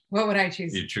 What would I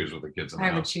choose? You'd choose with the kids in the I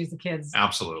house. would choose the kids.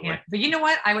 Absolutely. Yeah. But you know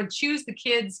what? I would choose the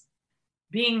kids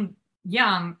being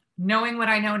young, knowing what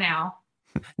I know now.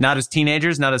 Not as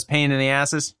teenagers, not as pain in the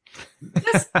asses.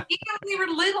 Just even when they were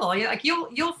little, like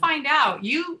you'll find out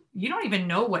you don't even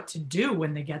know what to do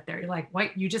when they get there. You're like,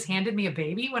 what? You just handed me a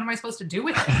baby? What am I supposed to do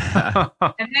with it?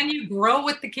 And then you grow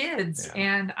with the kids. Yeah.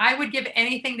 And I would give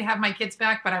anything to have my kids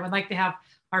back, but I would like to have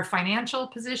our financial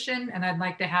position, and I'd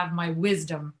like to have my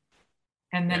wisdom,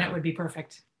 and then it would be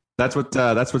perfect. That's what's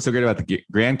so great about the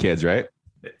grandkids, right?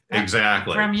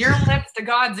 Exactly. From your lips to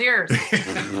God's ears.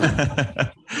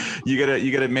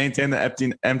 You gotta maintain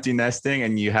the empty nesting,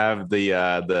 and you have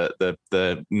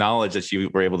the knowledge that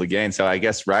you were able to gain. So I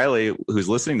guess Riley, who's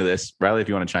listening to this, Riley, if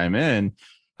you want to chime in,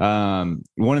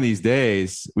 one of these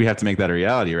days we have to make that a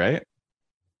reality, right?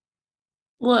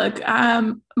 Look,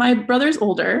 my brother's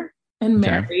older and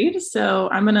married, so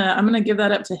I'm gonna give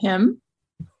that up to him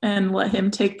and let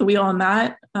him take the wheel on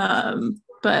that.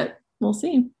 But we'll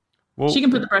see. Well, she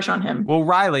can put the pressure on him. Well,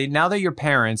 Riley, now that your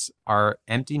parents are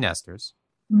empty nesters,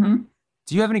 do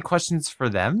you have any questions for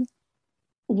them?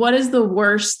 What is the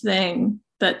worst thing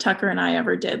that Tucker and I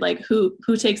ever did? Like who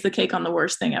takes the cake on the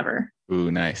worst thing ever? Ooh,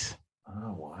 nice.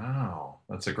 Oh, wow.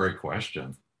 That's a great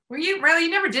question. Riley, you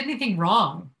never did anything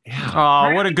wrong. Yeah.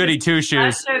 Oh, what a goody two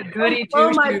shoes. That's a goody two shoes.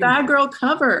 Oh, my bad girl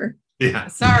cover. Yeah.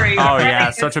 Sorry. Oh yeah,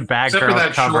 such a bad Except girl for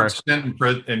that cover. short stint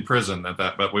in prison,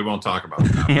 but we won't talk about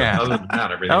that. Yeah. Other than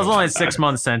that, everything that was only a fine.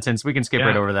 6-month sentence. We can skip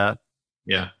right over that.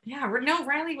 Yeah. Yeah. No,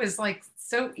 Riley was like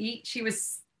she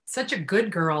was such a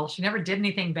good girl. She never did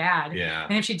anything bad. Yeah.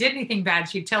 And if she did anything bad,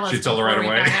 she'd tell us. She'd tell her right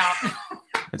away.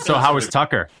 So how was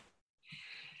Tucker?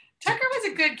 Tucker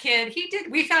was a good kid.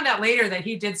 We found out later that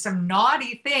he did some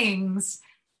naughty things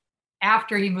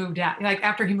after he moved out. Like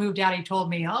after he moved out, he told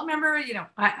me, "Oh, remember,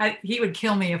 he would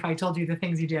kill me if I told you the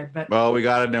things he did." But well, we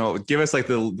got to know. Give us like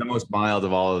the most mild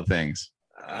of all of the things.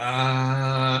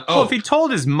 Well, if he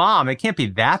told his mom, it can't be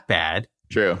that bad.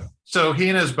 True. So he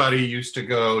and his buddy used to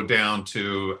go down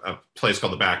to a place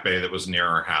called the Back Bay that was near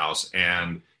our house,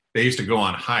 and they used to go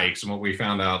on hikes. And what we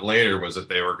found out later was that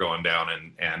they were going down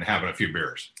and having a few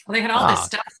beers. Well, they had all this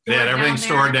stuff. They had everything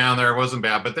stored down there. It wasn't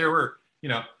bad, but there were,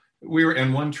 we were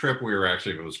in one trip.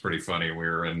 It was pretty funny. We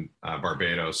were in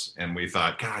Barbados, and we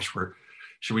thought, gosh,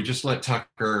 should we just let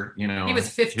Tucker, he was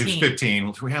 15. He was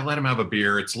 15. Should we let him have a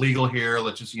beer? It's legal here.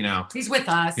 Let's just, He's with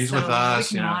us. He's with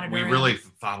us. We really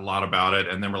him. thought a lot about it.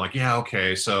 And then we're like, yeah,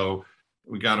 okay. So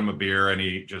we got him a beer, and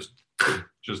he just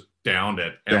downed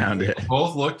it. And we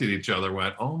both looked at each other,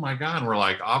 went, oh my God. And we're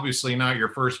like, obviously not your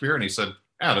first beer. And he said,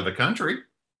 out of the country.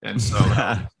 And so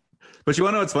but you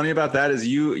want to know what's funny about that is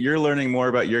you're learning more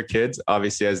about your kids,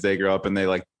 obviously, as they grow up and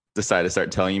they decide to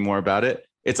start telling you more about it.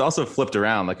 It's also flipped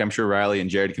around. Like I'm sure Riley and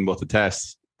Jared can both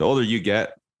attest. The older you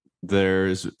get,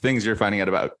 there's things you're finding out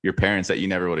about your parents that you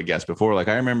never would have guessed before. Like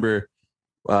I remember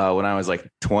when I was like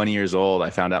 20 years old, I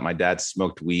found out my dad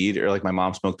smoked weed, or like my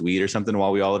mom smoked weed or something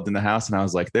while we all lived in the house. And I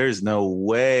was like, there's no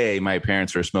way my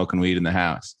parents were smoking weed in the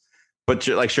house. But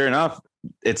like, sure enough,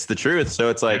 it's the truth. So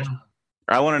it's like,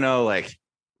 I want to know, like,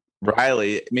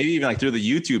 Riley, maybe even like through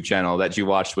the YouTube channel that you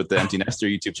watched with the Empty Nester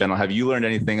YouTube channel, have you learned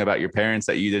anything about your parents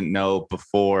that you didn't know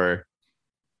before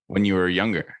when you were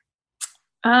younger?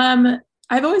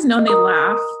 I've always known they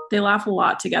laugh. They laugh a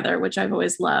lot together, which I've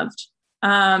always loved.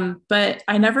 But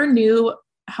I never knew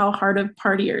how hard of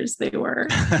partiers they were.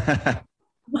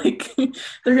 Like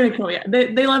they're going to kill me.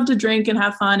 They love to drink and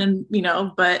have fun and,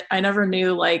 but I never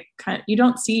knew you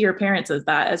don't see your parents as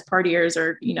that, as partiers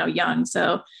or, young.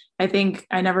 So I think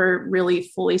I never really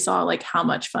fully saw how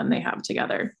much fun they have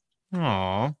together.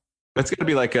 Aww. That's going to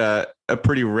be like a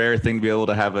pretty rare thing to be able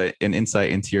to have an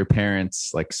insight into your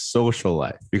parents' social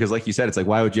life. Because like you said, it's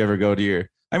why would you ever go to you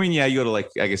go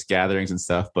to I guess gatherings and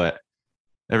stuff, but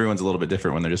everyone's a little bit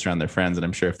different when they're just around their friends. And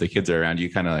I'm sure if the kids are around, you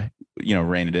kind of,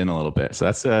 rein it in a little bit. So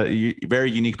that's a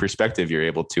very unique perspective you're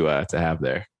able to have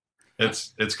there.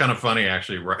 It's kind of funny,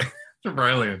 actually, right?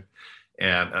 Riley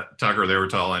and Tucker, they were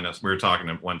telling us, we were talking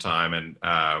at one time, and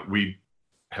we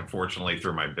have, fortunately,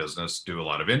 through my business, do a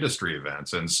lot of industry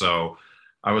events. And so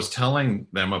I was telling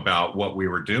them about what we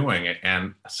were doing,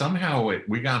 and somehow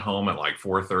we got home at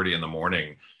 4:30 in the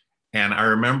morning. And I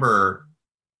remember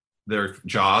their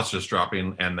jaws just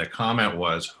dropping. And the comment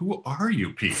was, "Who are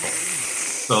you people?"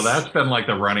 So that's been like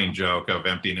the running joke of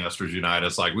Empty Nesters Unite.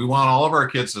 It's like, we want all of our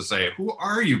kids to say, "Who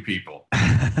are you people?"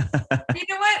 You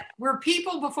know what? We're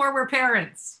people before we're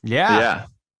parents. Yeah.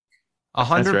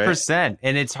 100%.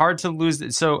 And it's hard to lose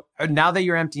it. So now that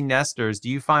you're empty nesters, do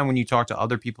you find when you talk to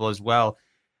other people as well,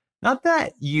 not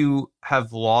that you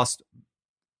have lost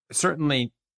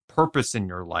certainly purpose in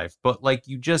your life, but like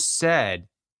you just said,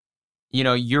 you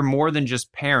know, you're more than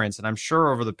just parents. And I'm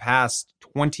sure over the past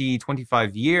 20,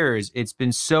 25 years, it's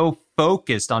been so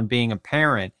focused on being a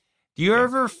parent. Do you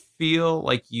ever feel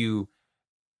like you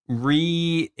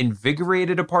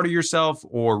reinvigorated a part of yourself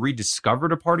or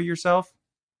rediscovered a part of yourself?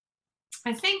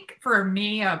 I think for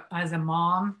me, as a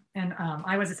mom, and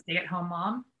I was a stay-at-home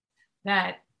mom,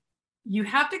 that you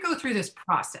have to go through this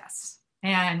process.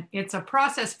 And it's a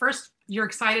process. First, you're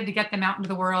excited to get them out into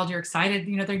the world. You're excited,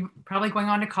 you know, they're probably going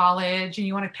on to college and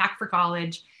you want to pack for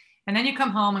college. And then you come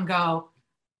home and go,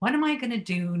 what am I going to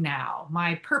do now?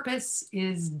 My purpose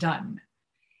is done.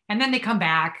 And then they come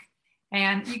back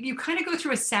and you kind of go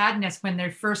through a sadness when they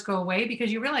first go away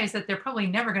because you realize that they're probably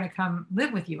never going to come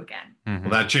live with you again. Well,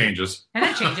 that changes. And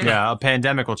that changes. Yeah, a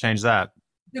pandemic will change that.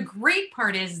 The great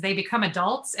part is they become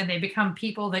adults and they become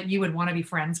people that you would want to be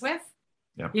friends with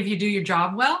if you do your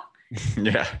job well.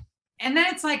 Yeah. And then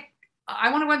it's like,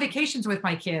 I want to go on vacations with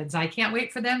my kids. I can't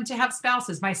wait for them to have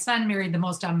spouses. My son married the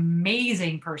most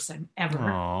amazing person ever.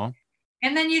 Aww.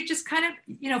 And then you just kind of,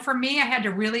 you know, for me, I had to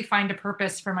really find a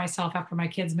purpose for myself after my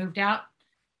kids moved out.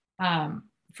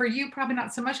 For you, probably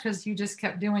not so much because you just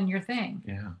kept doing your thing.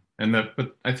 Yeah.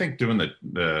 But I think doing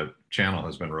the channel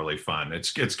has been really fun.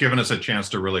 It's given us a chance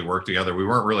to really work together. We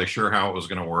weren't really sure how it was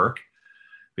going to work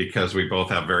because we both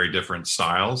have very different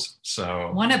styles.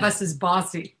 So one of us is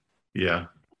bossy. Yeah.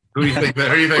 Who do you think that?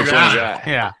 Who do you think that?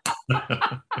 Yeah.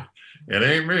 It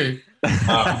ain't me.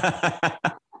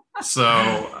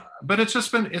 But it's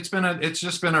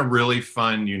just been a really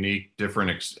fun, unique,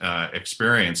 different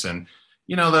experience. And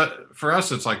you know, for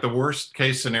us, it's like the worst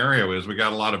case scenario is we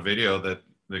got a lot of video that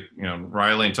you know,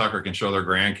 Riley and Tucker can show their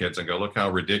grandkids and go, look how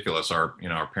ridiculous our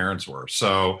parents were.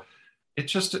 So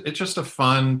it's just a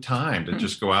fun time to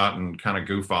just go out and kind of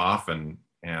goof off and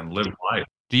live life.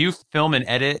 Do you film and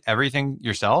edit everything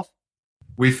yourself?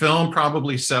 We film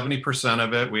probably 70%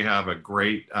 of it. We have a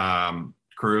great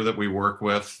crew that we work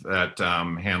with that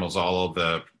handles all of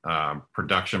the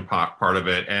production part of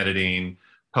it, editing,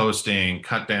 posting,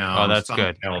 cut down. Oh, that's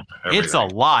good. It's a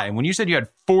lot. And when you said you had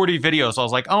 40 videos, I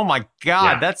was like, oh my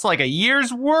God, that's like a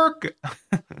year's work.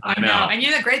 I know. And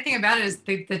you know, the great thing about it is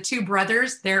the two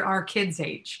brothers, they're our kids'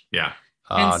 age. Yeah.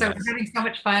 And so we're having so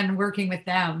much fun working with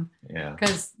them. Yeah.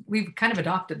 Because we've kind of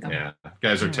adopted them. Yeah.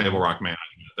 Guys are Table Rock Management.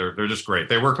 They're just great.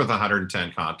 They work with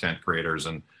 110 content creators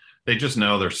and they just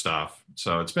know their stuff.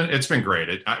 So it's been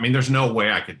great. I mean, there's no way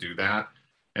I could do that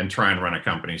and try and run a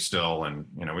company still. And,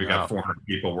 you know, we've got 400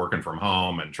 people working from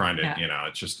home and trying to, you know,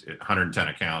 it's just 110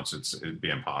 accounts. It'd be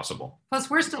impossible. Plus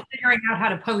we're still figuring out how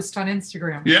to post on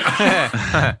Instagram.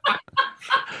 Yeah.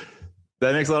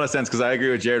 That makes a lot of sense because I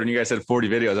agree with Jared. When you guys said 40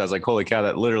 videos, I was like, holy cow,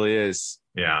 that literally is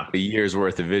a year's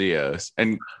worth of videos.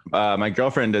 And my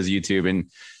girlfriend does YouTube and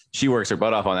she works her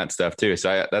butt off on that stuff too.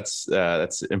 So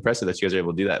that's impressive that you guys are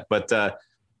able to do that. But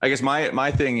I guess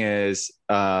my thing is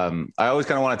I always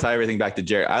kind of want to tie everything back to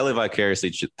Jared. I live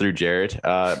vicariously through Jared.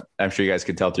 I'm sure you guys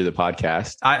can tell through the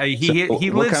podcast. He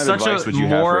lives such a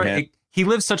more he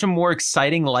lives such a more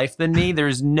exciting life than me.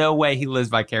 There's no way he lives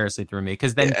vicariously through me.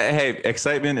 Because then, hey,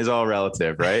 excitement is all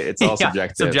relative, right? It's all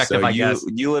subjective. So I guess.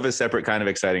 You live a separate kind of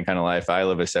exciting kind of life. I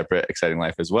live a separate exciting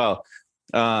life as well.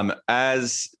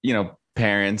 As you know,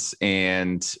 parents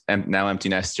and now empty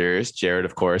nesters. Jared,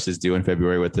 of course, is due in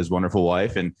February with his wonderful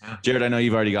wife. And Jared, I know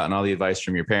you've already gotten all the advice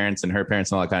from your parents and her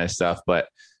parents and all that kind of stuff. But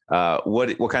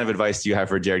what kind of advice do you have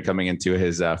for Jared coming into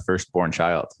his firstborn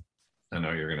child? I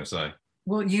know you're going to say.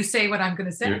 Will you say what I'm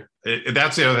going to say?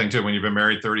 That's the other thing too. When you've been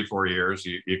married 34 years,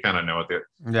 you kind of know what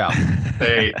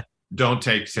they don't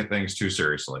take things too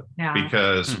seriously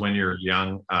because when you're a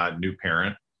young new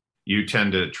parent, you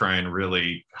tend to try and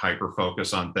really hyper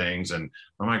focus on things. And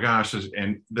oh my gosh,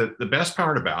 and the best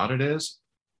part about it is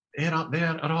it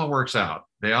all works out.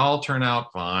 They all turn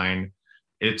out fine.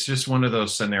 It's just one of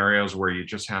those scenarios where you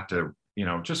just have to, you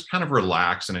know, just kind of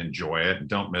relax and enjoy it and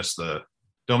don't miss the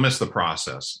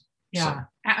process. Yeah. So.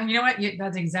 And you know what?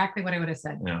 That's exactly what I would have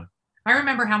said. Yeah. I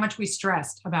remember how much we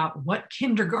stressed about what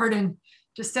kindergarten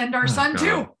to send our son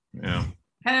to. Yeah.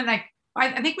 And then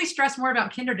I think we stressed more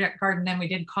about kindergarten than we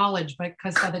did college,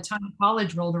 because by the time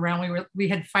college rolled around, we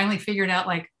had finally figured out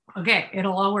like, okay,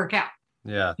 it'll all work out.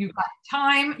 Yeah. You've got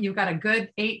time. You've got a good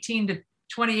 18 to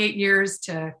 28 years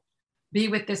to be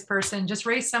with this person. Just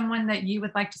raise someone that you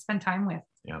would like to spend time with.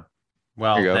 Yeah.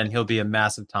 Well, then he'll be a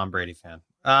massive Tom Brady fan.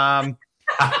 I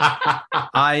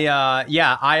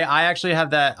actually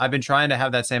have that. I've been trying to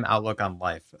have that same outlook on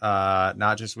life,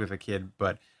 not just with a kid,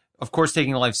 but of course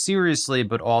taking life seriously,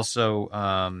 but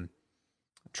also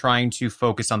trying to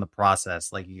focus on the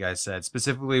process, like you guys said,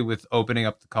 specifically with opening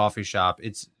up the coffee shop.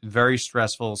 It's very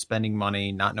stressful, spending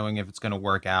money, not knowing if it's going to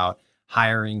work out,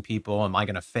 hiring people. Am I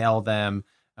going to fail them?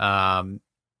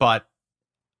 But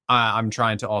I'm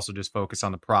trying to also just focus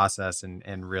on the process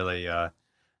and really,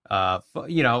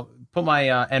 put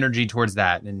my energy towards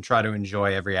that and try to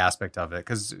enjoy every aspect of it.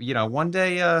 Because, one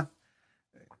day,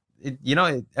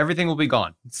 everything will be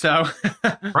gone. So,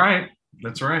 right.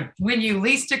 That's right. When you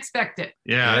least expect it.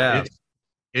 Yeah.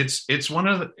 It's one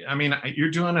of the,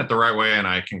 you're doing it the right way. And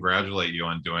I congratulate you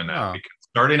on doing that, because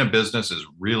starting a business is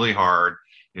really hard.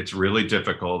 It's really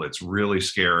difficult. It's really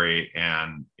scary.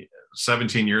 And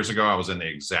 17 years ago, I was in the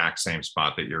exact same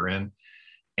spot that you're in,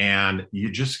 and you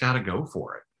just got to go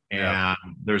for it. And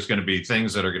there's going to be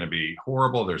things that are going to be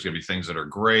horrible. There's going to be things that are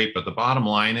great. But the bottom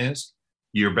line is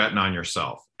you're betting on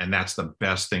yourself. And that's the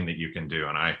best thing that you can do.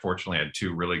 And I fortunately had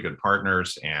two really good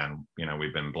partners, and,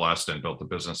 we've been blessed and built the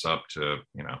business up to,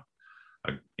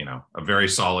 a very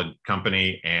solid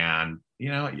company. And,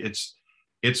 it's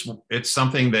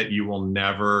something that you will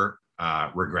never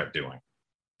regret doing.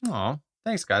 Oh,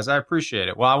 thanks, guys. I appreciate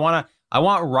it. Well, I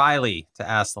want Riley to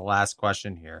ask the last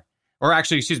question here, or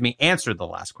actually, answer the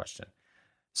last question.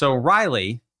 So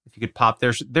Riley, if you could pop,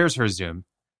 there's her Zoom.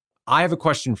 I have a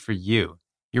question for you.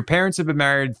 Your parents have been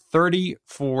married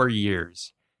 34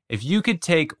 years. If you could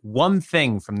take one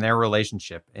thing from their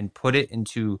relationship and put it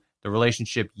into the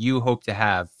relationship you hope to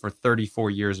have for 34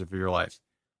 years of your life,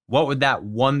 what would that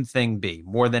one thing be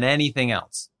more than anything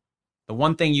else? The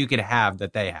one thing you could have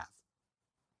that they have.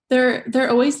 They're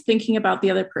always thinking about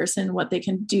the other person, what they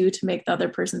can do to make the other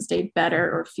person's day better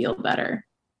or feel better.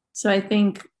 So I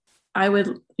think I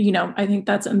think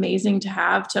that's amazing to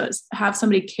have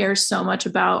somebody care so much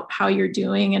about how you're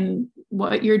doing and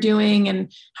what you're doing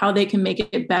and how they can make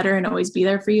it better and always be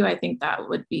there for you. I think that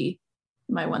would be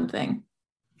my one thing.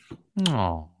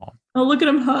 Oh, look at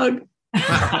him hug.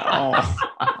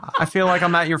 I feel like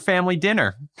I'm at your family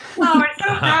dinner. Oh, we're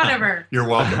so proud of her. You're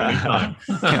welcome.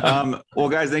 Well,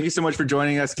 guys, thank you so much for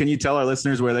joining us. Can you tell our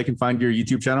listeners where they can find your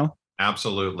YouTube channel?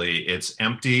 Absolutely. It's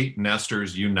Empty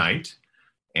Nesters Unite.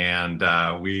 And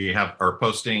we are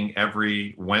posting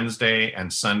every Wednesday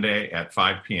and Sunday at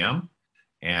 5 p.m.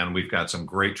 And we've got some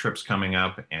great trips coming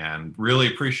up, and really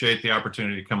appreciate the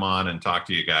opportunity to come on and talk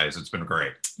to you guys. It's been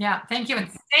great. Yeah, thank you. And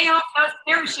stay off those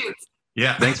parachutes.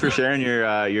 Yeah. Thanks for sharing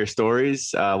your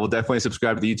stories. We'll definitely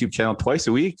subscribe to the YouTube channel twice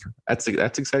a week. That's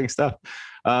exciting stuff.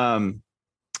 Thank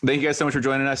you guys so much for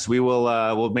joining us.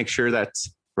 We'll make sure that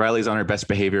Riley's on her best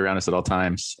behavior around us at all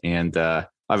times. And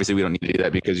obviously we don't need to do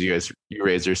that because you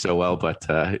raised her so well, but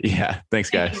thanks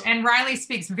guys. And Riley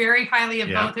speaks very highly of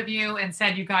both of you and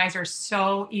said you guys are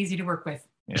so easy to work with.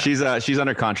 Yeah. She's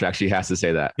under contract. She has to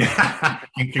say that. Yeah.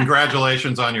 And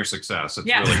congratulations on your success. It's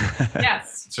really,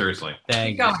 yes. Seriously.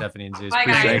 Thank you, Stephanie and Zeus. Bye,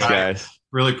 guys. Thanks, guys.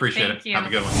 Really appreciate it. You. Have a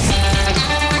good one.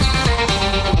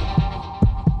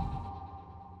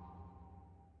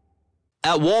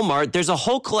 At Walmart, there's a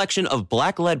whole collection of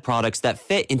black-led products that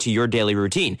fit into your daily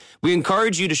routine. We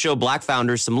encourage you to show Black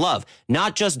founders some love,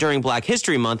 not just during Black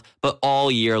History Month, but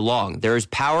all year long. There is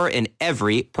power in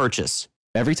every purchase.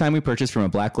 Every time we purchase from a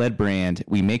Black-led brand,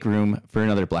 we make room for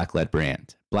another Black-led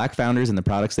brand. Black founders and the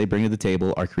products they bring to the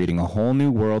table are creating a whole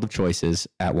new world of choices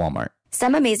at Walmart.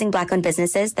 Some amazing Black-owned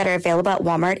businesses that are available at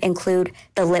Walmart include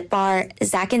The Lip Bar,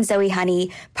 Zach and Zoe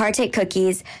Honey, Partake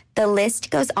Cookies. The list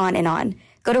goes on and on.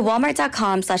 Go to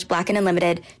walmart.com/Black and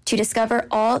Unlimited to discover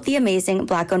all the amazing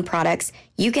Black-owned products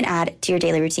you can add to your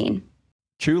daily routine.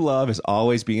 True love is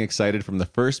always being excited from the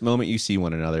first moment you see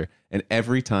one another and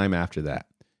every time after that.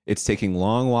 It's taking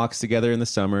long walks together in the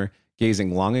summer,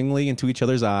 gazing longingly into each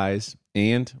other's eyes,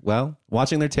 and, well,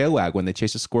 watching their tail wag when they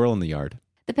chase a squirrel in the yard.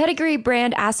 The Pedigree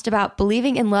brand asked about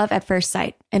believing in love at first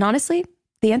sight. And honestly,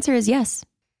 the answer is yes.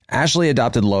 Ashley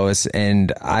adopted Lois,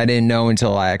 and I didn't know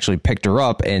until I actually picked her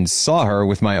up and saw her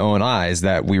with my own eyes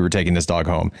that we were taking this dog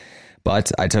home.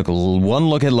 But I took one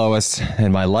look at Lois,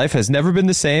 and my life has never been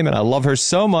the same, and I love her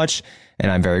so much,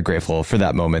 and I'm very grateful for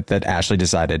that moment that Ashley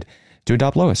decided to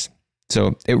adopt Lois.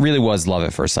 So it really was love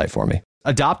at first sight for me.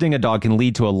 Adopting a dog can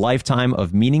lead to a lifetime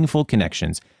of meaningful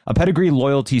connections. A Pedigree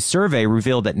loyalty survey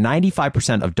revealed that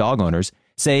 95% of dog owners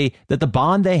say that the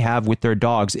bond they have with their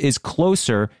dogs is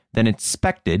closer than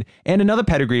expected, and another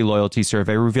Pedigree loyalty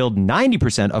survey revealed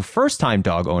 90% of first-time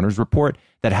dog owners report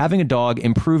that having a dog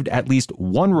improved at least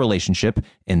one relationship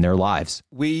in their lives.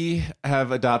 We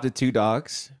have adopted 2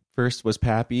 dogs. First was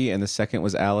Pappy, and the second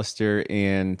was Alistair.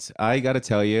 And I got to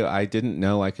tell you, I didn't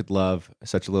know I could love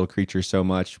such a little creature so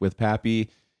much. With Pappy,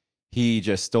 he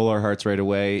just stole our hearts right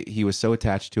away. He was so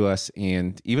attached to us.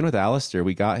 And even with Alistair,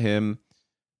 we got him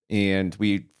and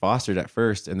we fostered at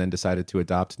first and then decided to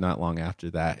adopt not long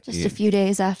after that. Just a few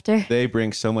days after. They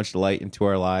bring so much light into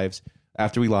our lives.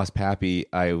 After we lost Pappy,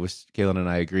 Kaylin and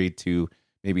I agreed to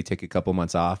maybe take a couple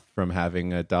months off from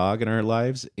having a dog in our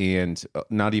lives. And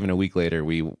not even a week later,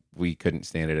 we couldn't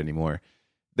stand it anymore.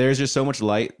 There's just so much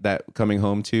light that coming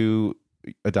home to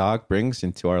a dog brings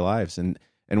into our lives. And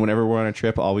whenever we're on a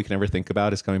trip, all we can ever think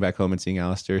about is coming back home and seeing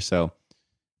Alistair. So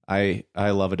I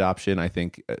love adoption. I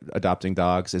think adopting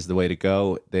dogs is the way to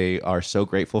go. They are so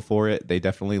grateful for it. They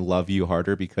definitely love you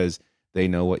harder because they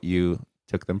know what you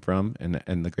took them from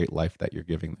and the great life that you're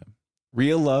giving them.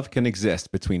 Real love can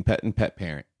exist between pet and pet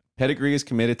parent. Pedigree is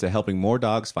committed to helping more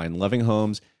dogs find loving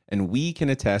homes, and we can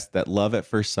attest that love at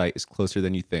first sight is closer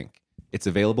than you think. It's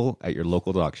available at your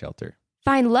local dog shelter.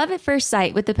 Find love at first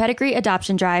sight with the Pedigree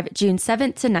Adoption Drive June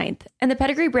 7th to 9th, and the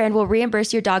Pedigree brand will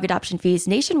reimburse your dog adoption fees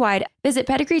nationwide. Visit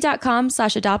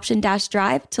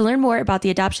pedigree.com/adoption-drive to learn more about the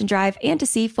adoption drive and to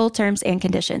see full terms and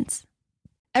conditions.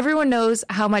 Everyone knows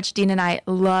how much Dean and I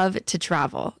love to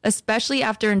travel, especially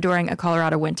after enduring a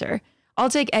Colorado winter. I'll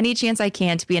take any chance I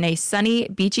can to be in a sunny,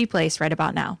 beachy place right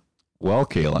about now. Well,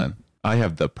 Kaylin, I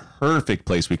have the perfect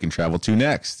place we can travel to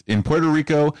next. In Puerto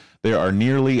Rico, there are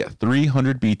nearly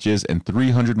 300 beaches and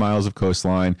 300 miles of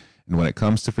coastline. And when it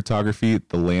comes to photography,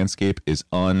 the landscape is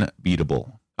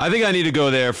unbeatable. I think I need to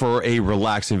go there for a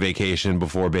relaxing vacation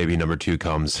before baby number 2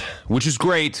 comes, which is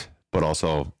great, but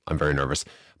also I'm very nervous.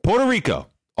 Puerto Rico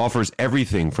offers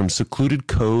everything from secluded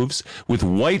coves with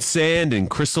white sand and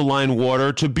crystalline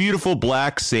water to beautiful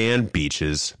black sand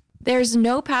beaches. There's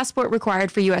no passport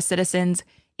required for U.S. citizens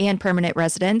and permanent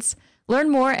residents. Learn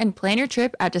more and plan your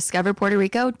trip at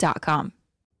discoverpuertorico.com.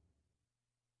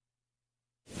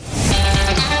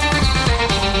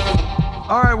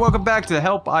 All right, welcome back to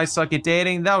Help I Suck at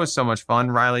Dating. That was so much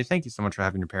fun. Riley, thank you so much for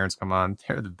having your parents come on.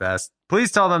 They're the best.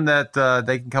 Please tell them that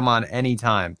they can come on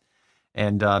anytime.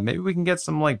 And maybe we can get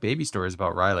some like baby stories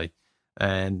about Riley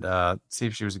and see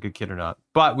if she was a good kid or not.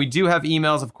 But we do have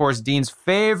emails, of course, Dean's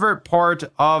favorite part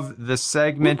of the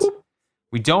segment.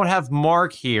 We don't have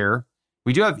Mark here.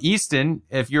 We do have Easton.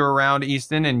 If you're around,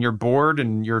 Easton, and you're bored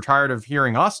and you're tired of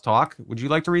hearing us talk, would you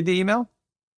like to read the email?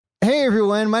 Hey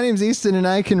everyone, my name's Easton and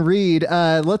I can read.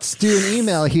 Let's do an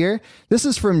email here. This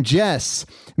is from Jess.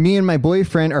 Me and my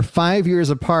boyfriend are 5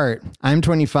 years apart. I'm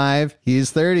 25,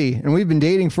 he's 30, and we've been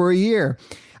dating for a year.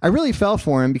 I really fell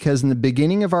for him because in the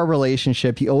beginning of our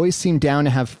relationship, he always seemed down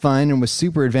to have fun and was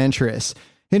super adventurous.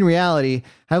 In reality,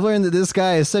 I've learned that this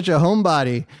guy is such a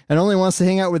homebody and only wants to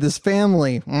hang out with his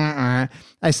family. I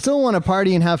still want to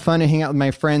party and have fun and hang out with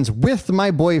my friends with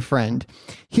my boyfriend.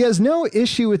 He has no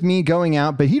issue with me going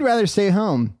out, but he'd rather stay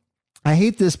home. I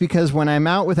hate this because when I'm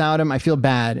out without him, I feel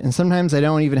bad. And sometimes I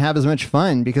don't even have as much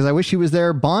fun because I wish he was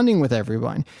there bonding with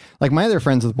everyone, like my other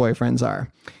friends with boyfriends are.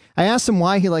 I asked him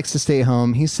why he likes to stay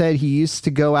home. He said he used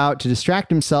to go out to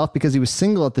distract himself because he was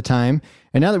single at the time.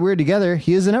 And now that we're together,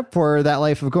 he isn't up for that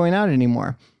life of going out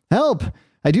anymore. Help!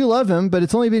 I do love him, but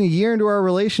it's only been a year into our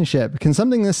relationship. Can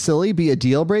something this silly be a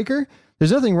deal breaker?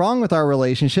 There's nothing wrong with our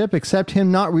relationship except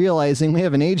him not realizing we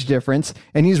have an age difference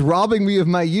and he's robbing me of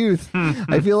my youth.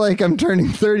 I feel like I'm turning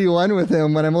 31 with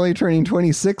him when I'm only turning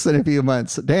 26 in a few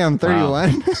months. Damn,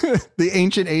 31. Wow. The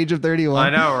ancient age of 31. I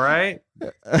know, right?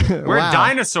 We're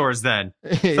dinosaurs then.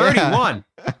 31.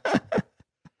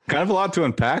 Kind of a lot to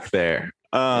unpack there.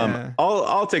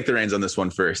 I'll take the reins on this one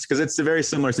first because it's a very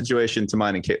similar situation to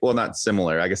mine and Kate. Well, not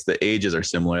similar. I guess the ages are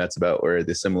similar. That's about where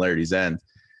the similarities end.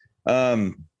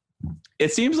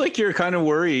 It seems like you're kind of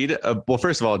worried. Well,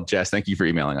 first of all, Jess, thank you for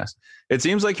emailing us. It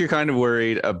seems like you're kind of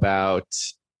worried about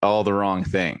all the wrong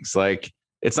things. Like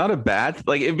it's not a bad,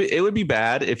 like it would be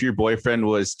bad if your boyfriend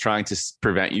was trying to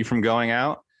prevent you from going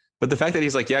out. But the fact that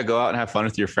he's like, yeah, go out and have fun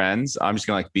with your friends. I'm just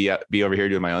going to like be over here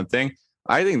doing my own thing.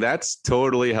 I think that's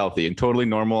totally healthy and totally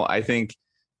normal. I think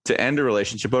to end a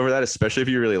relationship over that, especially if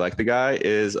you really like the guy,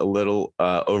 is a little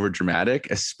over dramatic,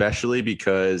 especially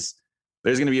because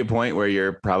there's going to be a point where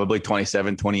you're probably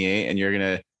 27, 28, and you're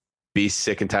going to be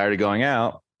sick and tired of going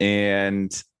out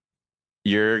and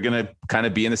you're going to kind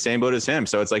of be in the same boat as him.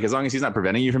 So it's like, as long as he's not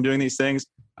preventing you from doing these things,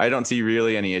 I don't see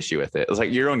really any issue with it. It's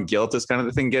like your own guilt is kind of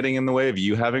the thing getting in the way of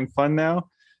you having fun now.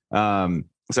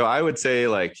 So I would say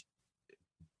like,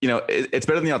 it's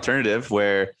better than the alternative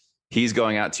where he's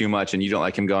going out too much and you don't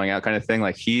like him going out kind of thing.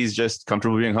 Like he's just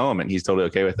comfortable being home and he's totally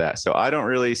okay with that. So I don't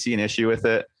really see an issue with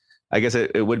it. I guess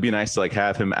it would be nice to like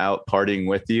have him out partying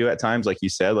with you at times. Like you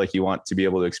said, like you want to be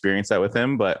able to experience that with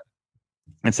him, but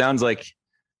it sounds like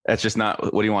that's just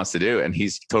not what he wants to do. And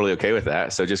he's totally okay with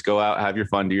that. So just go out, have your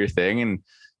fun, do your thing. And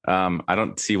I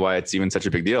don't see why it's even such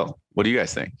a big deal. What do you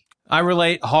guys think? I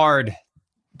relate hard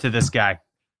to this guy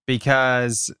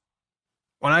because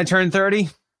when I turned 30,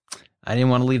 I didn't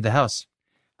want to leave the house.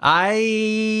 I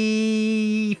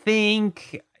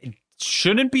think it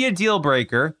shouldn't be a deal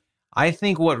breaker. I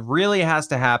think what really has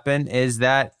to happen is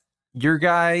that your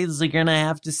guys are going to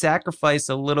have to sacrifice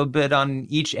a little bit on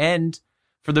each end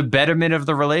for the betterment of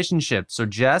the relationship. So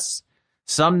Jess,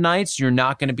 some nights you're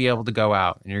not going to be able to go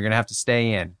out and you're going to have to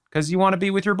stay in because you want to be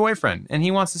with your boyfriend and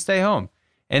he wants to stay home.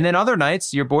 And then other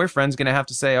nights, your boyfriend's going to have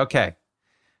to say, okay,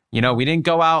 we didn't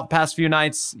go out past few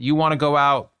nights. You want to go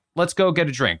out? Let's go get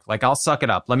a drink. Like, I'll suck it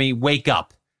up. Let me wake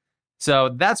up. So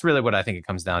that's really what I think it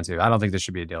comes down to. I don't think this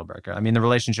should be a deal breaker. I mean, the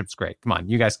relationship's great. Come on,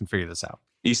 you guys can figure this out.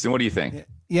 Easton, what do you think?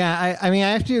 Yeah, I mean, I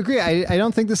have to agree. I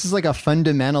don't think this is like a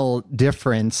fundamental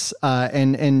difference.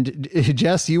 And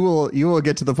Jess, you will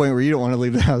get to the point where you don't want to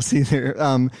leave the house either.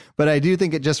 But I do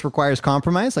think it just requires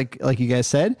compromise, like you guys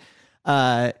said.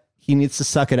 He needs to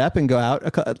suck it up and go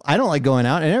out. I don't like going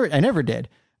out. I never did.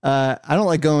 I don't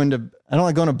like going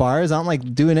to bars. I don't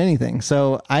like doing anything.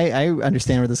 So I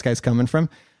understand where this guy's coming from.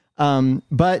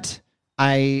 But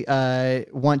I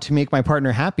want to make my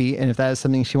partner happy. And if that is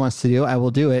something she wants to do, I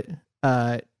will do it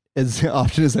as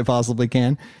often as I possibly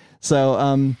can. So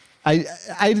I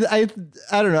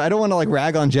don't know. I don't want to like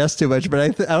rag on Jess too much, but I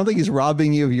don't think he's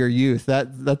robbing you of your youth.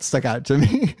 That stuck out to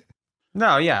me.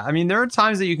 No, yeah. I mean, there are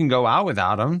times that you can go out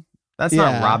without him. That's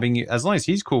not robbing you. As long as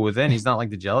he's cool with it, and he's not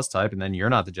like the jealous type, and then you're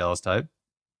not the jealous type.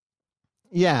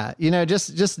 Yeah.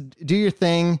 Just do your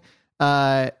thing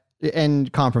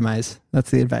and compromise.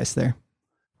 That's the advice there.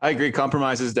 I agree.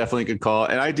 Compromise is definitely a good call.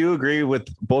 And I do agree with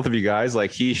both of you guys.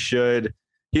 Like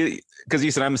because you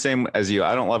said I'm the same as you.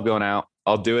 I don't love going out.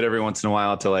 I'll do it every once in a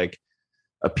while to like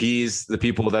appease the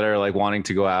people that are like wanting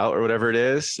to go out or whatever it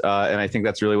is. And I think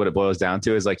that's really what it boils down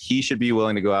to is like, he should be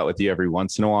willing to go out with you every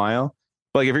once in a while.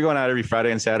 But like if you're going out every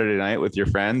Friday and Saturday night with your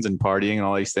friends and partying and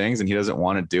all these things, and he doesn't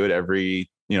want to do it every,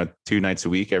 2 nights a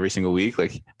week, every single week,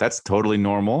 like that's totally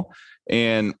normal.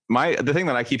 And the thing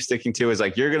that I keep sticking to is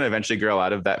like, you're going to eventually grow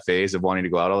out of that phase of wanting to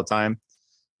go out all the time.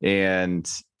 And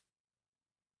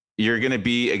you're going to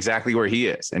be exactly where he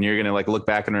is. And you're going to like look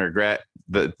back and regret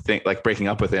the thing, like breaking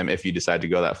up with him if you decide to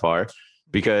go that far,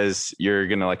 because you're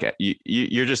going to like,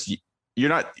 you're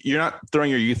not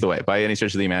throwing your youth away by any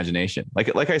stretch of the imagination.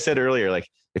 Like I said earlier, like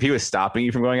if he was stopping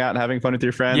you from going out and having fun with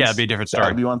your friends, it'd be a different story. That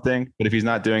would be one thing. But if he's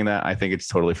not doing that, I think it's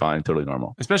totally fine, totally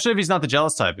normal. Especially if he's not the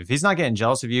jealous type. If he's not getting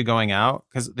jealous of you going out,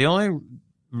 because the only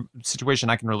situation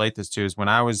I can relate this to is when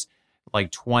I was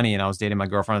like 20 and I was dating my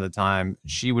girlfriend at the time,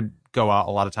 she would go out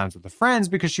a lot of times with her friends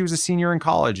because she was a senior in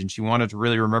college and she wanted to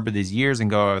really remember these years and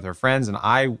go out with her friends. And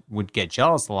I would get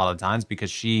jealous a lot of times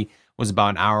because she was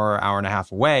about an hour and a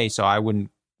half away. So I wouldn't,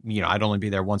 I'd only be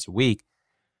there once a week.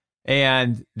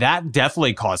 And that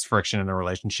definitely caused friction in the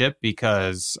relationship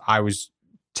because I was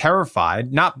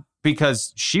terrified, not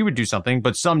because she would do something,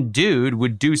 but some dude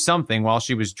would do something while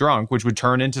she was drunk, which would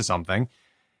turn into something.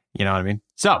 You know what I mean?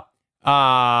 So,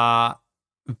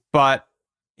 but,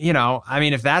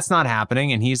 if that's not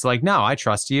happening and he's like, no, I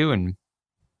trust you and,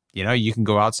 you can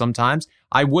go out sometimes,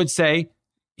 I would say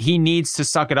he needs to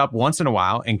suck it up once in a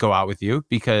while and go out with you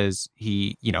because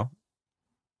he,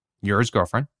 you're his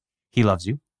girlfriend. He loves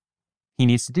you. He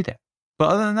needs to do that. But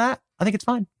other than that, I think it's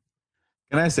fine.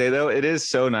 Can I say, though, it is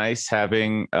so nice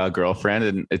having a girlfriend.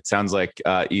 And it sounds like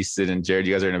Easton and Jared,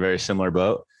 you guys are in a very similar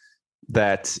boat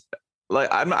that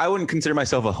like I wouldn't consider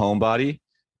myself a homebody,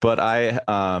 but I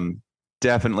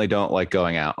definitely don't like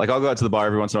going out. Like I'll go out to the bar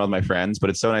every once in a while with my friends, but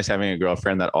it's so nice having a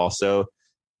girlfriend that also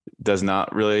does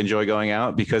not really enjoy going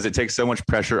out because it takes so much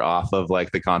pressure off of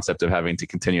like the concept of having to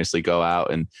continuously go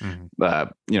out and,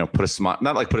 put a smile,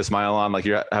 not like put a smile on, like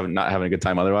you're not having a good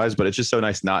time otherwise, but it's just so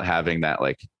nice not having that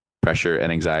like pressure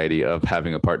and anxiety of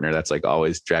having a partner that's like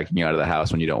always dragging you out of the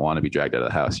house when you don't want to be dragged out of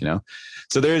the house,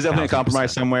 So there is definitely 100%. A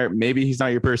compromise somewhere. Maybe he's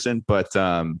not your person, but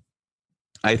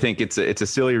I think it's a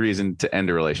silly reason to end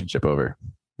a relationship over.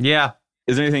 Yeah.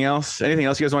 Is there anything else? Anything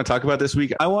else you guys want to talk about this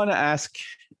week? I want to ask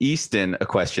Easton a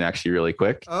question actually really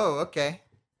quick. Oh, okay.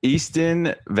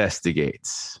 Easton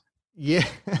Vestigates. Yeah.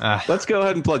 Let's go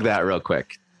ahead and plug that real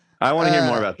quick. I want to hear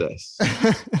more about this.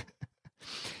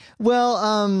 Well,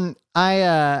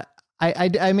 I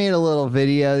made a little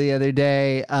video the other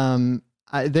day.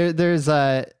 there's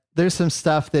some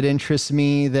stuff that interests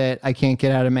me that I can't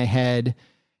get out of my head.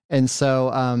 And so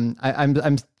I'm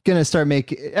gonna start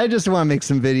I just want to make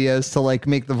some videos to like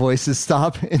make the voices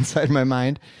stop inside my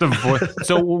mind.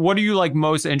 So what are you like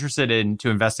most interested in to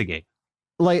investigate?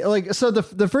 So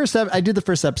the first I did the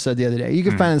first episode the other day. You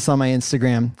can find this on my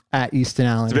Instagram at Easton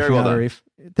Allen. It's very well done.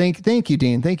 Thank you,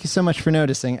 Dean. Thank you so much for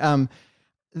noticing.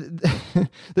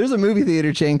 There's a movie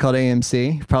theater chain called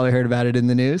AMC. You've probably heard about it in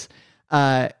the news.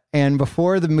 And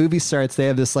before the movie starts, they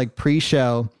have this like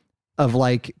pre-show of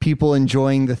like people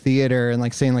enjoying the theater and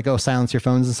like saying like, oh, silence your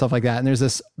phones and stuff like that. And there's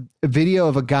this video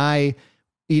of a guy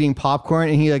eating popcorn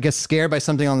and he like gets scared by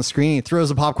something on the screen. He throws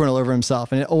the popcorn all over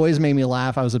himself. And it always made me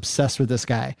laugh. I was obsessed with this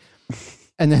guy.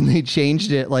 And then they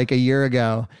changed it like a year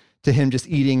ago to him just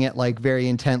eating it like very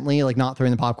intently, like not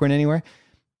throwing the popcorn anywhere.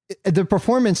 The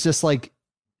performance just like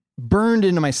burned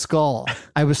into my skull.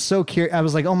 I was so curious. I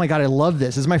was like, oh my God, I love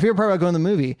this. It's my favorite part about going to the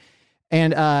movie.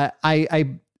 And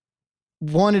I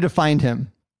wanted to find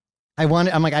him. I'm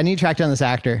like, I need to track down this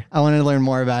actor. I wanted to learn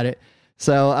more about it.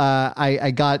 So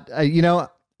I got,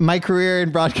 my career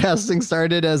in broadcasting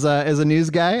started as a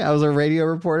news guy. I was a radio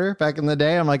reporter back in the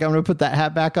day. I'm like, I'm going to put that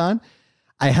hat back on.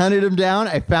 I hunted him down.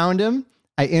 I found him.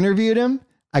 I interviewed him.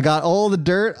 I got all the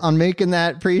dirt on making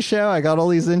that pre-show. I got all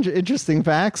these interesting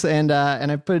facts and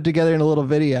I put it together in a little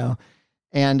video.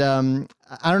 And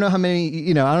I don't know how many,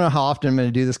 I don't know how often I'm going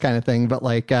to do this kind of thing, but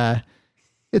like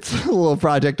it's a little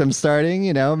project I'm starting,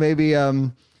 maybe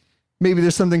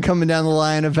there's something coming down the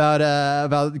line about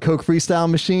Coke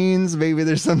Freestyle machines. Maybe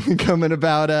there's something coming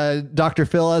about Dr.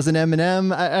 Phil as an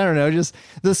M&M. I don't know. Just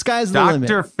the sky's the limit.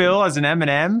 Dr. Phil as an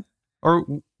M&M?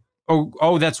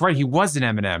 Oh, that's right. He was an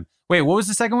M&M. Wait, what was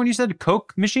the second one you said?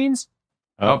 Coke machines?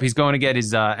 Oh, he's going to get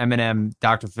his M&M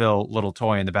Dr. Phil little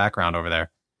toy in the background over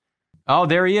there. Oh,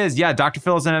 there he is. Yeah, Dr.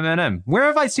 Phil is an M&M. Where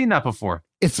have I seen that before?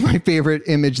 It's my favorite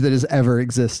image that has ever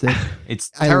existed.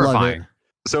 It's terrifying. I love it.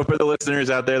 So for the listeners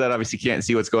out there that obviously can't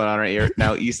see what's going on right here,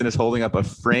 now Easton is holding up a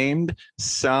framed,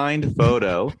 signed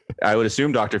photo. I would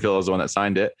assume Dr. Phil is the one that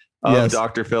signed it. Of yes.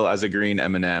 Dr. Phil as a green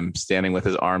M&M standing with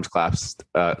his arms clasped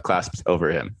over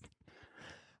him.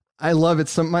 I love it.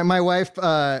 So my wife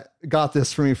got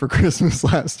this for me for Christmas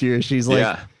last year. She's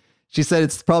like, she said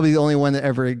it's probably the only one that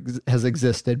ever has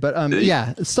existed. But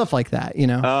stuff like that,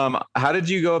 How did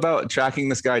you go about tracking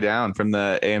this guy down from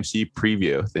the AMC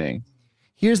preview thing?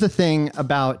 Here's the thing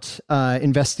about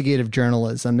investigative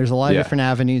journalism. There's a lot of different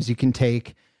avenues you can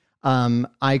take.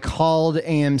 I called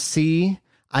AMC.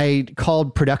 I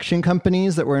called production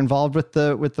companies that were involved with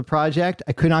the project.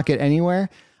 I could not get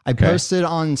anywhere. I posted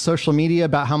on social media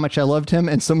about how much I loved him,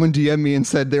 and someone DM'd me and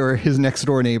said they were his next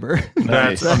door neighbor.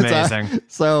 That's amazing.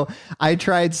 So I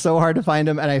tried so hard to find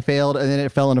him, and I failed, and then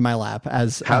it fell into my lap,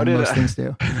 as most things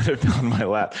do. It fell into my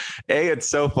lap. It's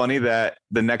so funny that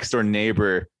the next door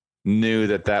neighbor knew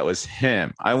that was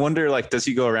him. I wonder, does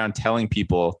he go around telling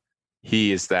people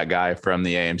he is that guy from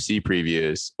the AMC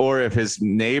previews, or if his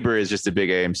neighbor is just a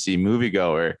big AMC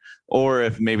moviegoer, or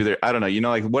if maybe they're, I don't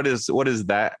know, what is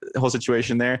that whole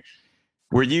situation there?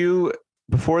 Were you,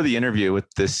 before the interview with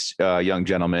this young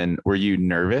gentleman, were you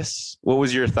nervous? What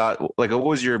was your thought? What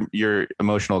was your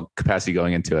emotional capacity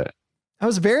going into it? I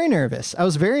was very nervous.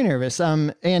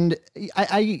 And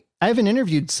I haven't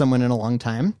interviewed someone in a long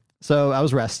time, so I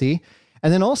was rusty.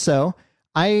 And then also,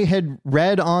 I had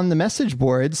read on the message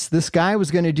boards, this guy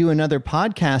was going to do another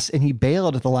podcast and he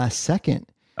bailed at the last second.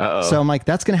 Uh-oh. So I'm like,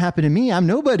 that's going to happen to me. I'm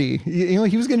nobody. He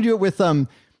was going to do it with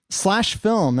Slash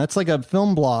Film. That's like a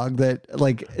film blog that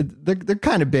they're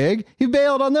kind of big. He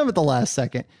bailed on them at the last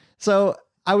second. So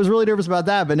I was really nervous about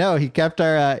that, but no, he kept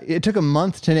it took a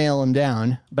month to nail him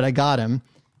down, but I got him.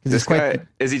 This guy,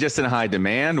 is he just in high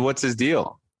demand? What's his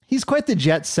deal? He's quite the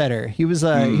jet setter. He was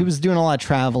doing a lot of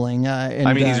traveling.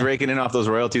 He's raking in off those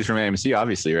royalties from AMC,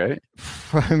 obviously, right?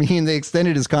 I mean, they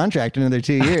extended his contract another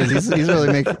 2 years. He's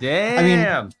really making. Damn. I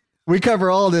mean, we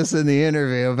cover all this in the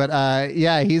interview, but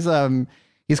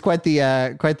he's quite the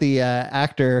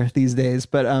actor these days.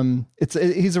 But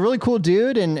he's a really cool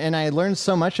dude, and I learned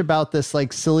so much about this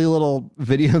silly little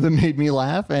video that made me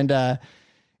laugh, and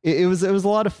it was a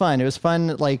lot of fun. It was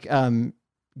fun,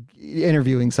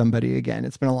 interviewing somebody again.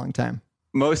 It's been a long time.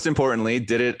 Most importantly,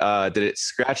 did it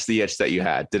scratch the itch that you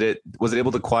had? Was it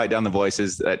able to quiet down the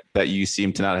voices that you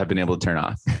seem to not have been able to turn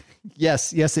off?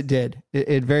 Yes, it did.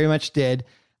 It very much did.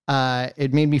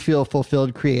 It made me feel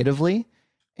fulfilled creatively.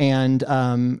 And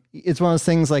it's one of those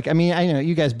things I know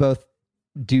you guys both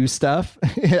do stuff.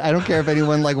 I don't care if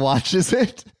anyone watches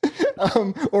it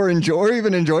or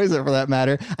even enjoys it for that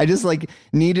matter. I just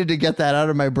needed to get that out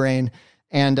of my brain.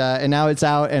 And now it's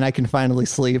out and I can finally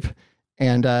sleep.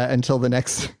 and until the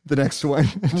next one.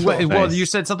 Well, you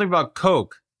said something about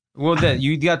Coke. Well, then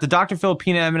you got the Dr. Phil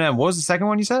peanut M&M. What was the second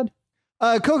one you said?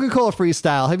 Coca-Cola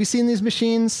Freestyle. Have you seen these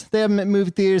machines? They have them at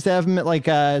movie theaters. They have them at like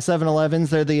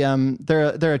 7-Elevens. They're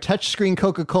they're a touchscreen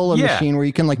Coca-Cola machine where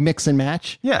you can like mix and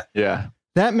match. Yeah. Yeah.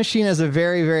 That machine has a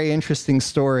very, very interesting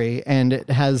story, and it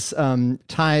has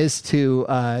ties to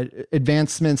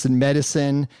advancements in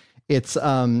medicine. It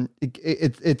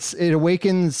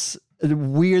awakens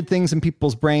weird things in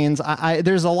people's brains.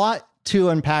 There's a lot to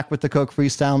unpack with the Coke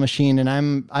Freestyle machine, and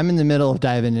I'm in the middle of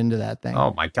diving into that thing.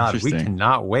 Oh my God, we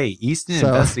cannot wait. Easton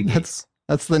investigates.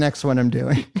 That's the next one I'm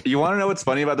doing. You want to know what's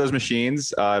funny about those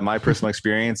machines? My personal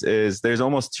experience is there's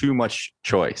almost too much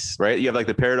choice, right? You have like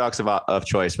the paradox of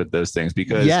choice with those things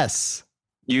because yes,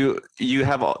 you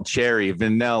have cherry,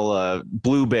 vanilla,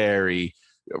 blueberry,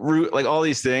 root, like all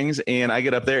these things. And I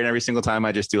get up there and every single time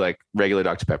I just do like regular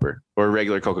Dr. Pepper or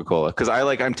regular Coca-Cola because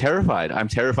I'm terrified. I'm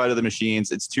terrified of the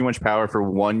machines. It's too much power for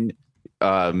one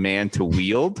man to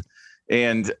wield.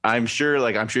 And I'm sure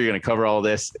you're going to cover all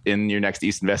this in your next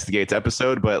East Investigates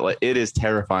episode, but like, it is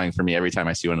terrifying for me every time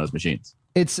I see one of those machines.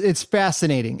 It's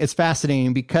fascinating. It's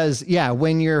fascinating because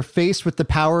when you're faced with the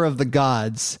power of the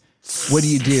gods, what do?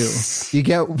 You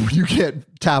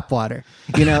get tap water.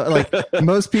 Like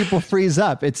most people freeze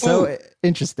up. It's so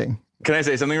interesting. Can I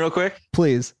say something real quick?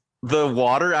 Please. The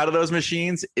water out of those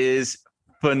machines is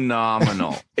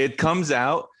phenomenal. It comes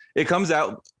out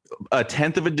a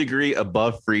tenth of a degree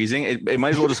above freezing. It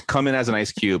might as well just come in as an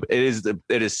ice cube. It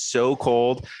is so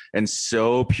cold and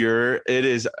so pure. It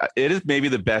is maybe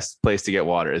the best place to get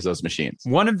water is those machines.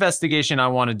 One investigation I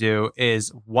want to do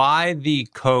is why the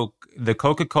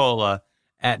Coca-Cola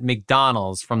at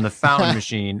McDonald's from the fountain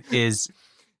machine is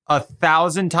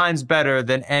 1,000 times better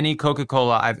than any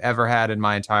Coca-Cola I've ever had in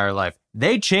my entire life.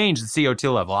 They changed the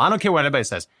CO2 level. I don't care what anybody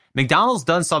says. McDonald's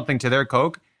done something to their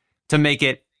Coke to make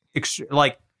it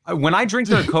like when I drink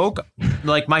their Coke,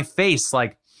 like my face,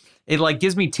 like it like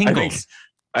gives me tingles.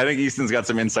 I think Easton's got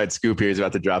some inside scoop here he's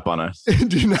about to drop on us.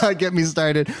 Do not get me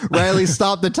started. Riley,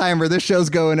 stop the timer. This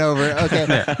show's going over.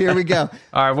 Okay, here we go.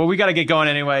 All right, well, we got to get going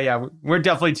anyway. Yeah, we're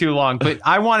definitely too long. But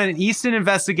I want an Easton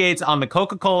Investigates on the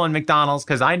Coca-Cola and McDonald's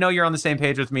because I know you're on the same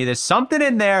page with me. There's something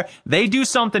in there. They do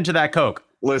something to that Coke.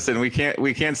 Listen, we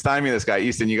can't stymie this guy.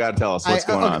 Easton, you got to tell us what's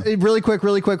going on. Really quick.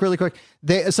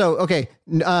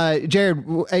 Jared,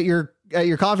 at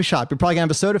your coffee shop, you're probably gonna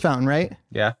have a soda fountain, right?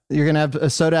 Yeah. You're gonna have a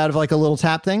soda out of like a little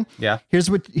tap thing. Yeah. Here's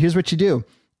what you do.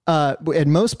 At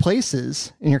most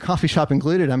places, in your coffee shop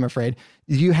included, I'm afraid,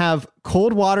 you have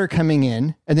cold water coming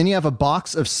in, and then you have a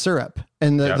box of syrup,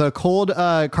 and the cold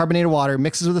carbonated water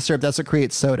mixes with the syrup. That's what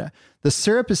creates soda. The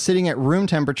syrup is sitting at room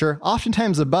temperature,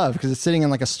 oftentimes above, because it's sitting in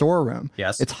like a storeroom.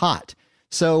 Yes. It's hot.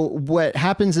 So what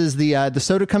happens is the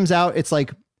soda comes out. It's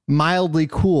like mildly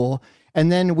cool.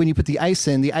 And then when you put the ice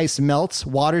in, the ice melts,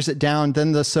 waters it down,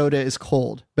 then the soda is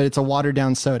cold, but it's a watered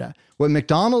down soda. What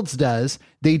McDonald's does,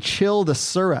 they chill the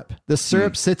syrup. The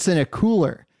syrup sits in a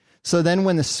cooler. So then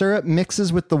when the syrup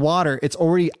mixes with the water, it's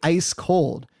already ice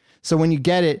cold. So when you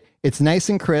get it, it's nice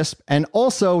and crisp. And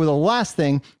also, the last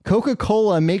thing,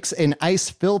 Coca-Cola makes an ice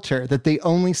filter that they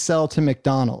only sell to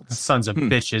McDonald's. Sons of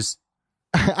bitches.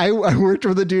 I worked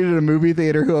with a dude at a movie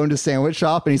theater who owned a sandwich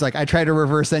shop, and he's like, I tried to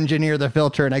reverse engineer the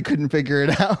filter and I couldn't figure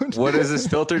it out. What does this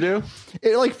filter do?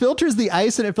 It like filters the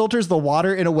ice and it filters the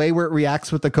water in a way where it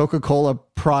reacts with the Coca-Cola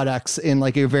products in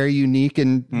like a very unique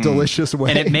and delicious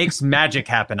way. And it makes magic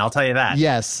happen. I'll tell you that.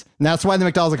 Yes. And that's why the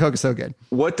McDonald's and Coke is so good.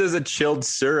 What does a chilled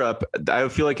syrup? I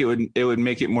feel like it would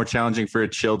make it more challenging for a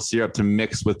chilled syrup to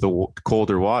mix with the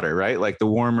colder water, right? Like the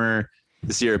warmer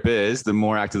the syrup is, the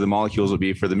more active the molecules will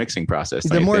be for the mixing process.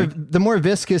 The more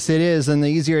viscous it is, and the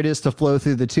easier it is to flow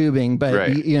through the tubing. But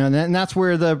and that's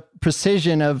where the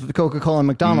precision of Coca-Cola and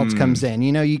McDonald's comes in.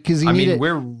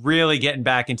 We're really getting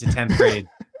back into 10th grade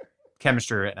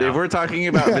chemistry right now. If we're talking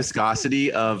about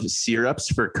viscosity of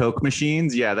syrups for Coke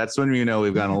machines, that's when we know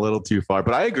we've gone a little too far.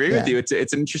 But I agree with you. It's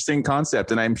an interesting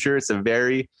concept, and I'm sure it's a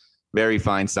very, very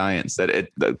fine science that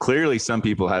clearly some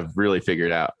people have really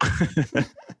figured out.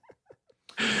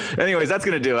 Anyways, that's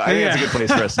going to do it. I think that's a good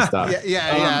place for us to stop.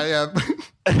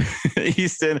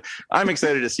 Easton, I'm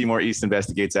excited to see more East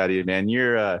Investigates out of you, man.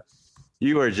 You're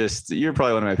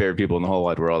probably one of my favorite people in the whole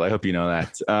wide world. I hope you know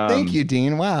that. Thank you,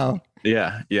 Dean. Wow.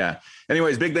 Yeah.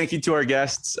 Anyways, big thank you to our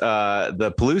guests,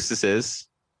 the Pelusises.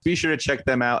 Be sure to check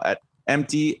them out at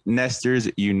Empty Nesters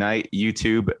Unite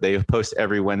YouTube. They post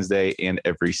every Wednesday and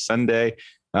every Sunday.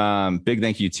 Big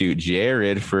thank you to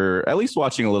Jared for at least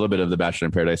watching a little bit of the Bachelor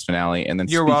in Paradise finale and then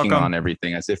speaking on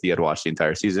everything as if he had watched the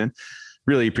entire season.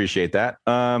 Really appreciate that.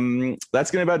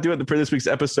 That's going to about do it for this week's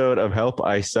episode of Help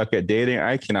I Suck at Dating.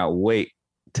 I cannot wait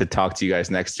to talk to you guys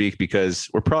next week because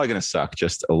we're probably going to suck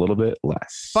just a little bit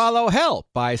less. Follow Help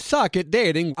I Suck at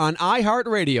Dating on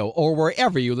iHeartRadio or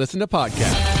wherever you listen to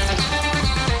podcasts.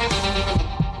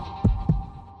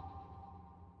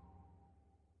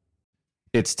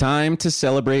 It's time to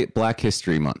celebrate Black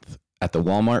History Month at the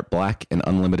Walmart Black and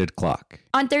Unlimited Clock.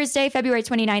 On Thursday, February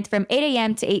 29th from 8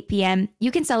 a.m. to 8 p.m., you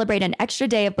can celebrate an extra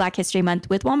day of Black History Month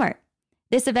with Walmart.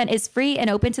 This event is free and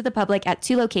open to the public at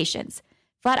 2 locations,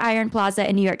 Flatiron Plaza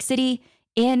in New York City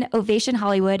and Ovation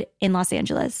Hollywood in Los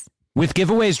Angeles. With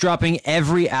giveaways dropping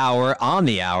every hour on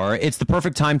the hour, it's the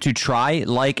perfect time to try,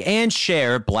 like, and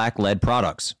share Black Lead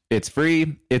products. It's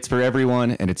free, it's for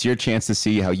everyone, and it's your chance to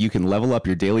see how you can level up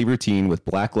your daily routine with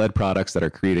Black Lead products that are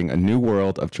creating a new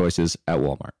world of choices at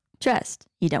Walmart. Trust,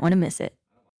 you don't want to miss it.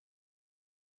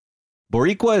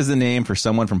 Boricua is the name for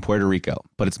someone from Puerto Rico,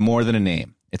 but it's more than a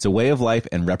name. It's a way of life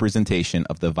and representation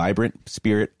of the vibrant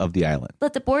spirit of the island.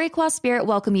 Let the Boricua spirit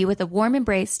welcome you with a warm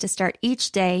embrace to start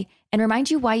each day and remind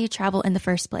you why you travel in the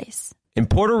first place. In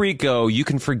Puerto Rico, you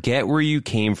can forget where you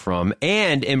came from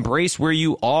and embrace where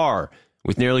you are.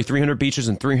 With nearly 300 beaches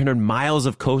and 300 miles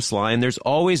of coastline, there's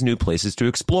always new places to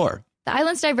explore. The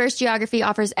island's diverse geography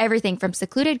offers everything from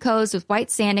secluded coves with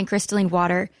white sand and crystalline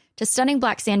water to stunning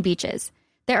black sand beaches.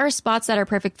 There are spots that are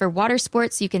perfect for water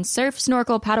sports. You can surf,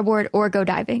 snorkel, paddleboard, or go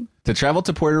diving. To travel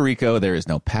to Puerto Rico, there is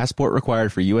no passport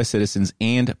required for U.S. citizens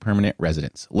and permanent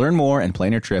residents. Learn more and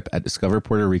plan your trip at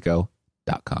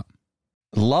discoverpuertorico.com.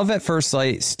 Love at First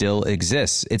Sight still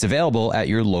exists. It's available at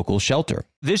your local shelter.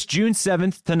 This June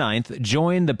 7th to 9th,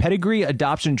 join the Pedigree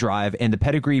Adoption Drive, and the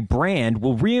Pedigree brand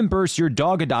will reimburse your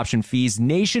dog adoption fees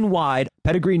nationwide.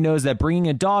 Pedigree knows that bringing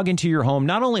a dog into your home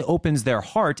not only opens their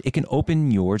heart, it can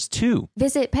open yours too.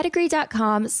 Visit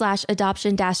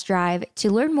pedigree.com/adoption-drive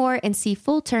to learn more and see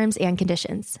full terms and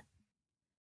conditions.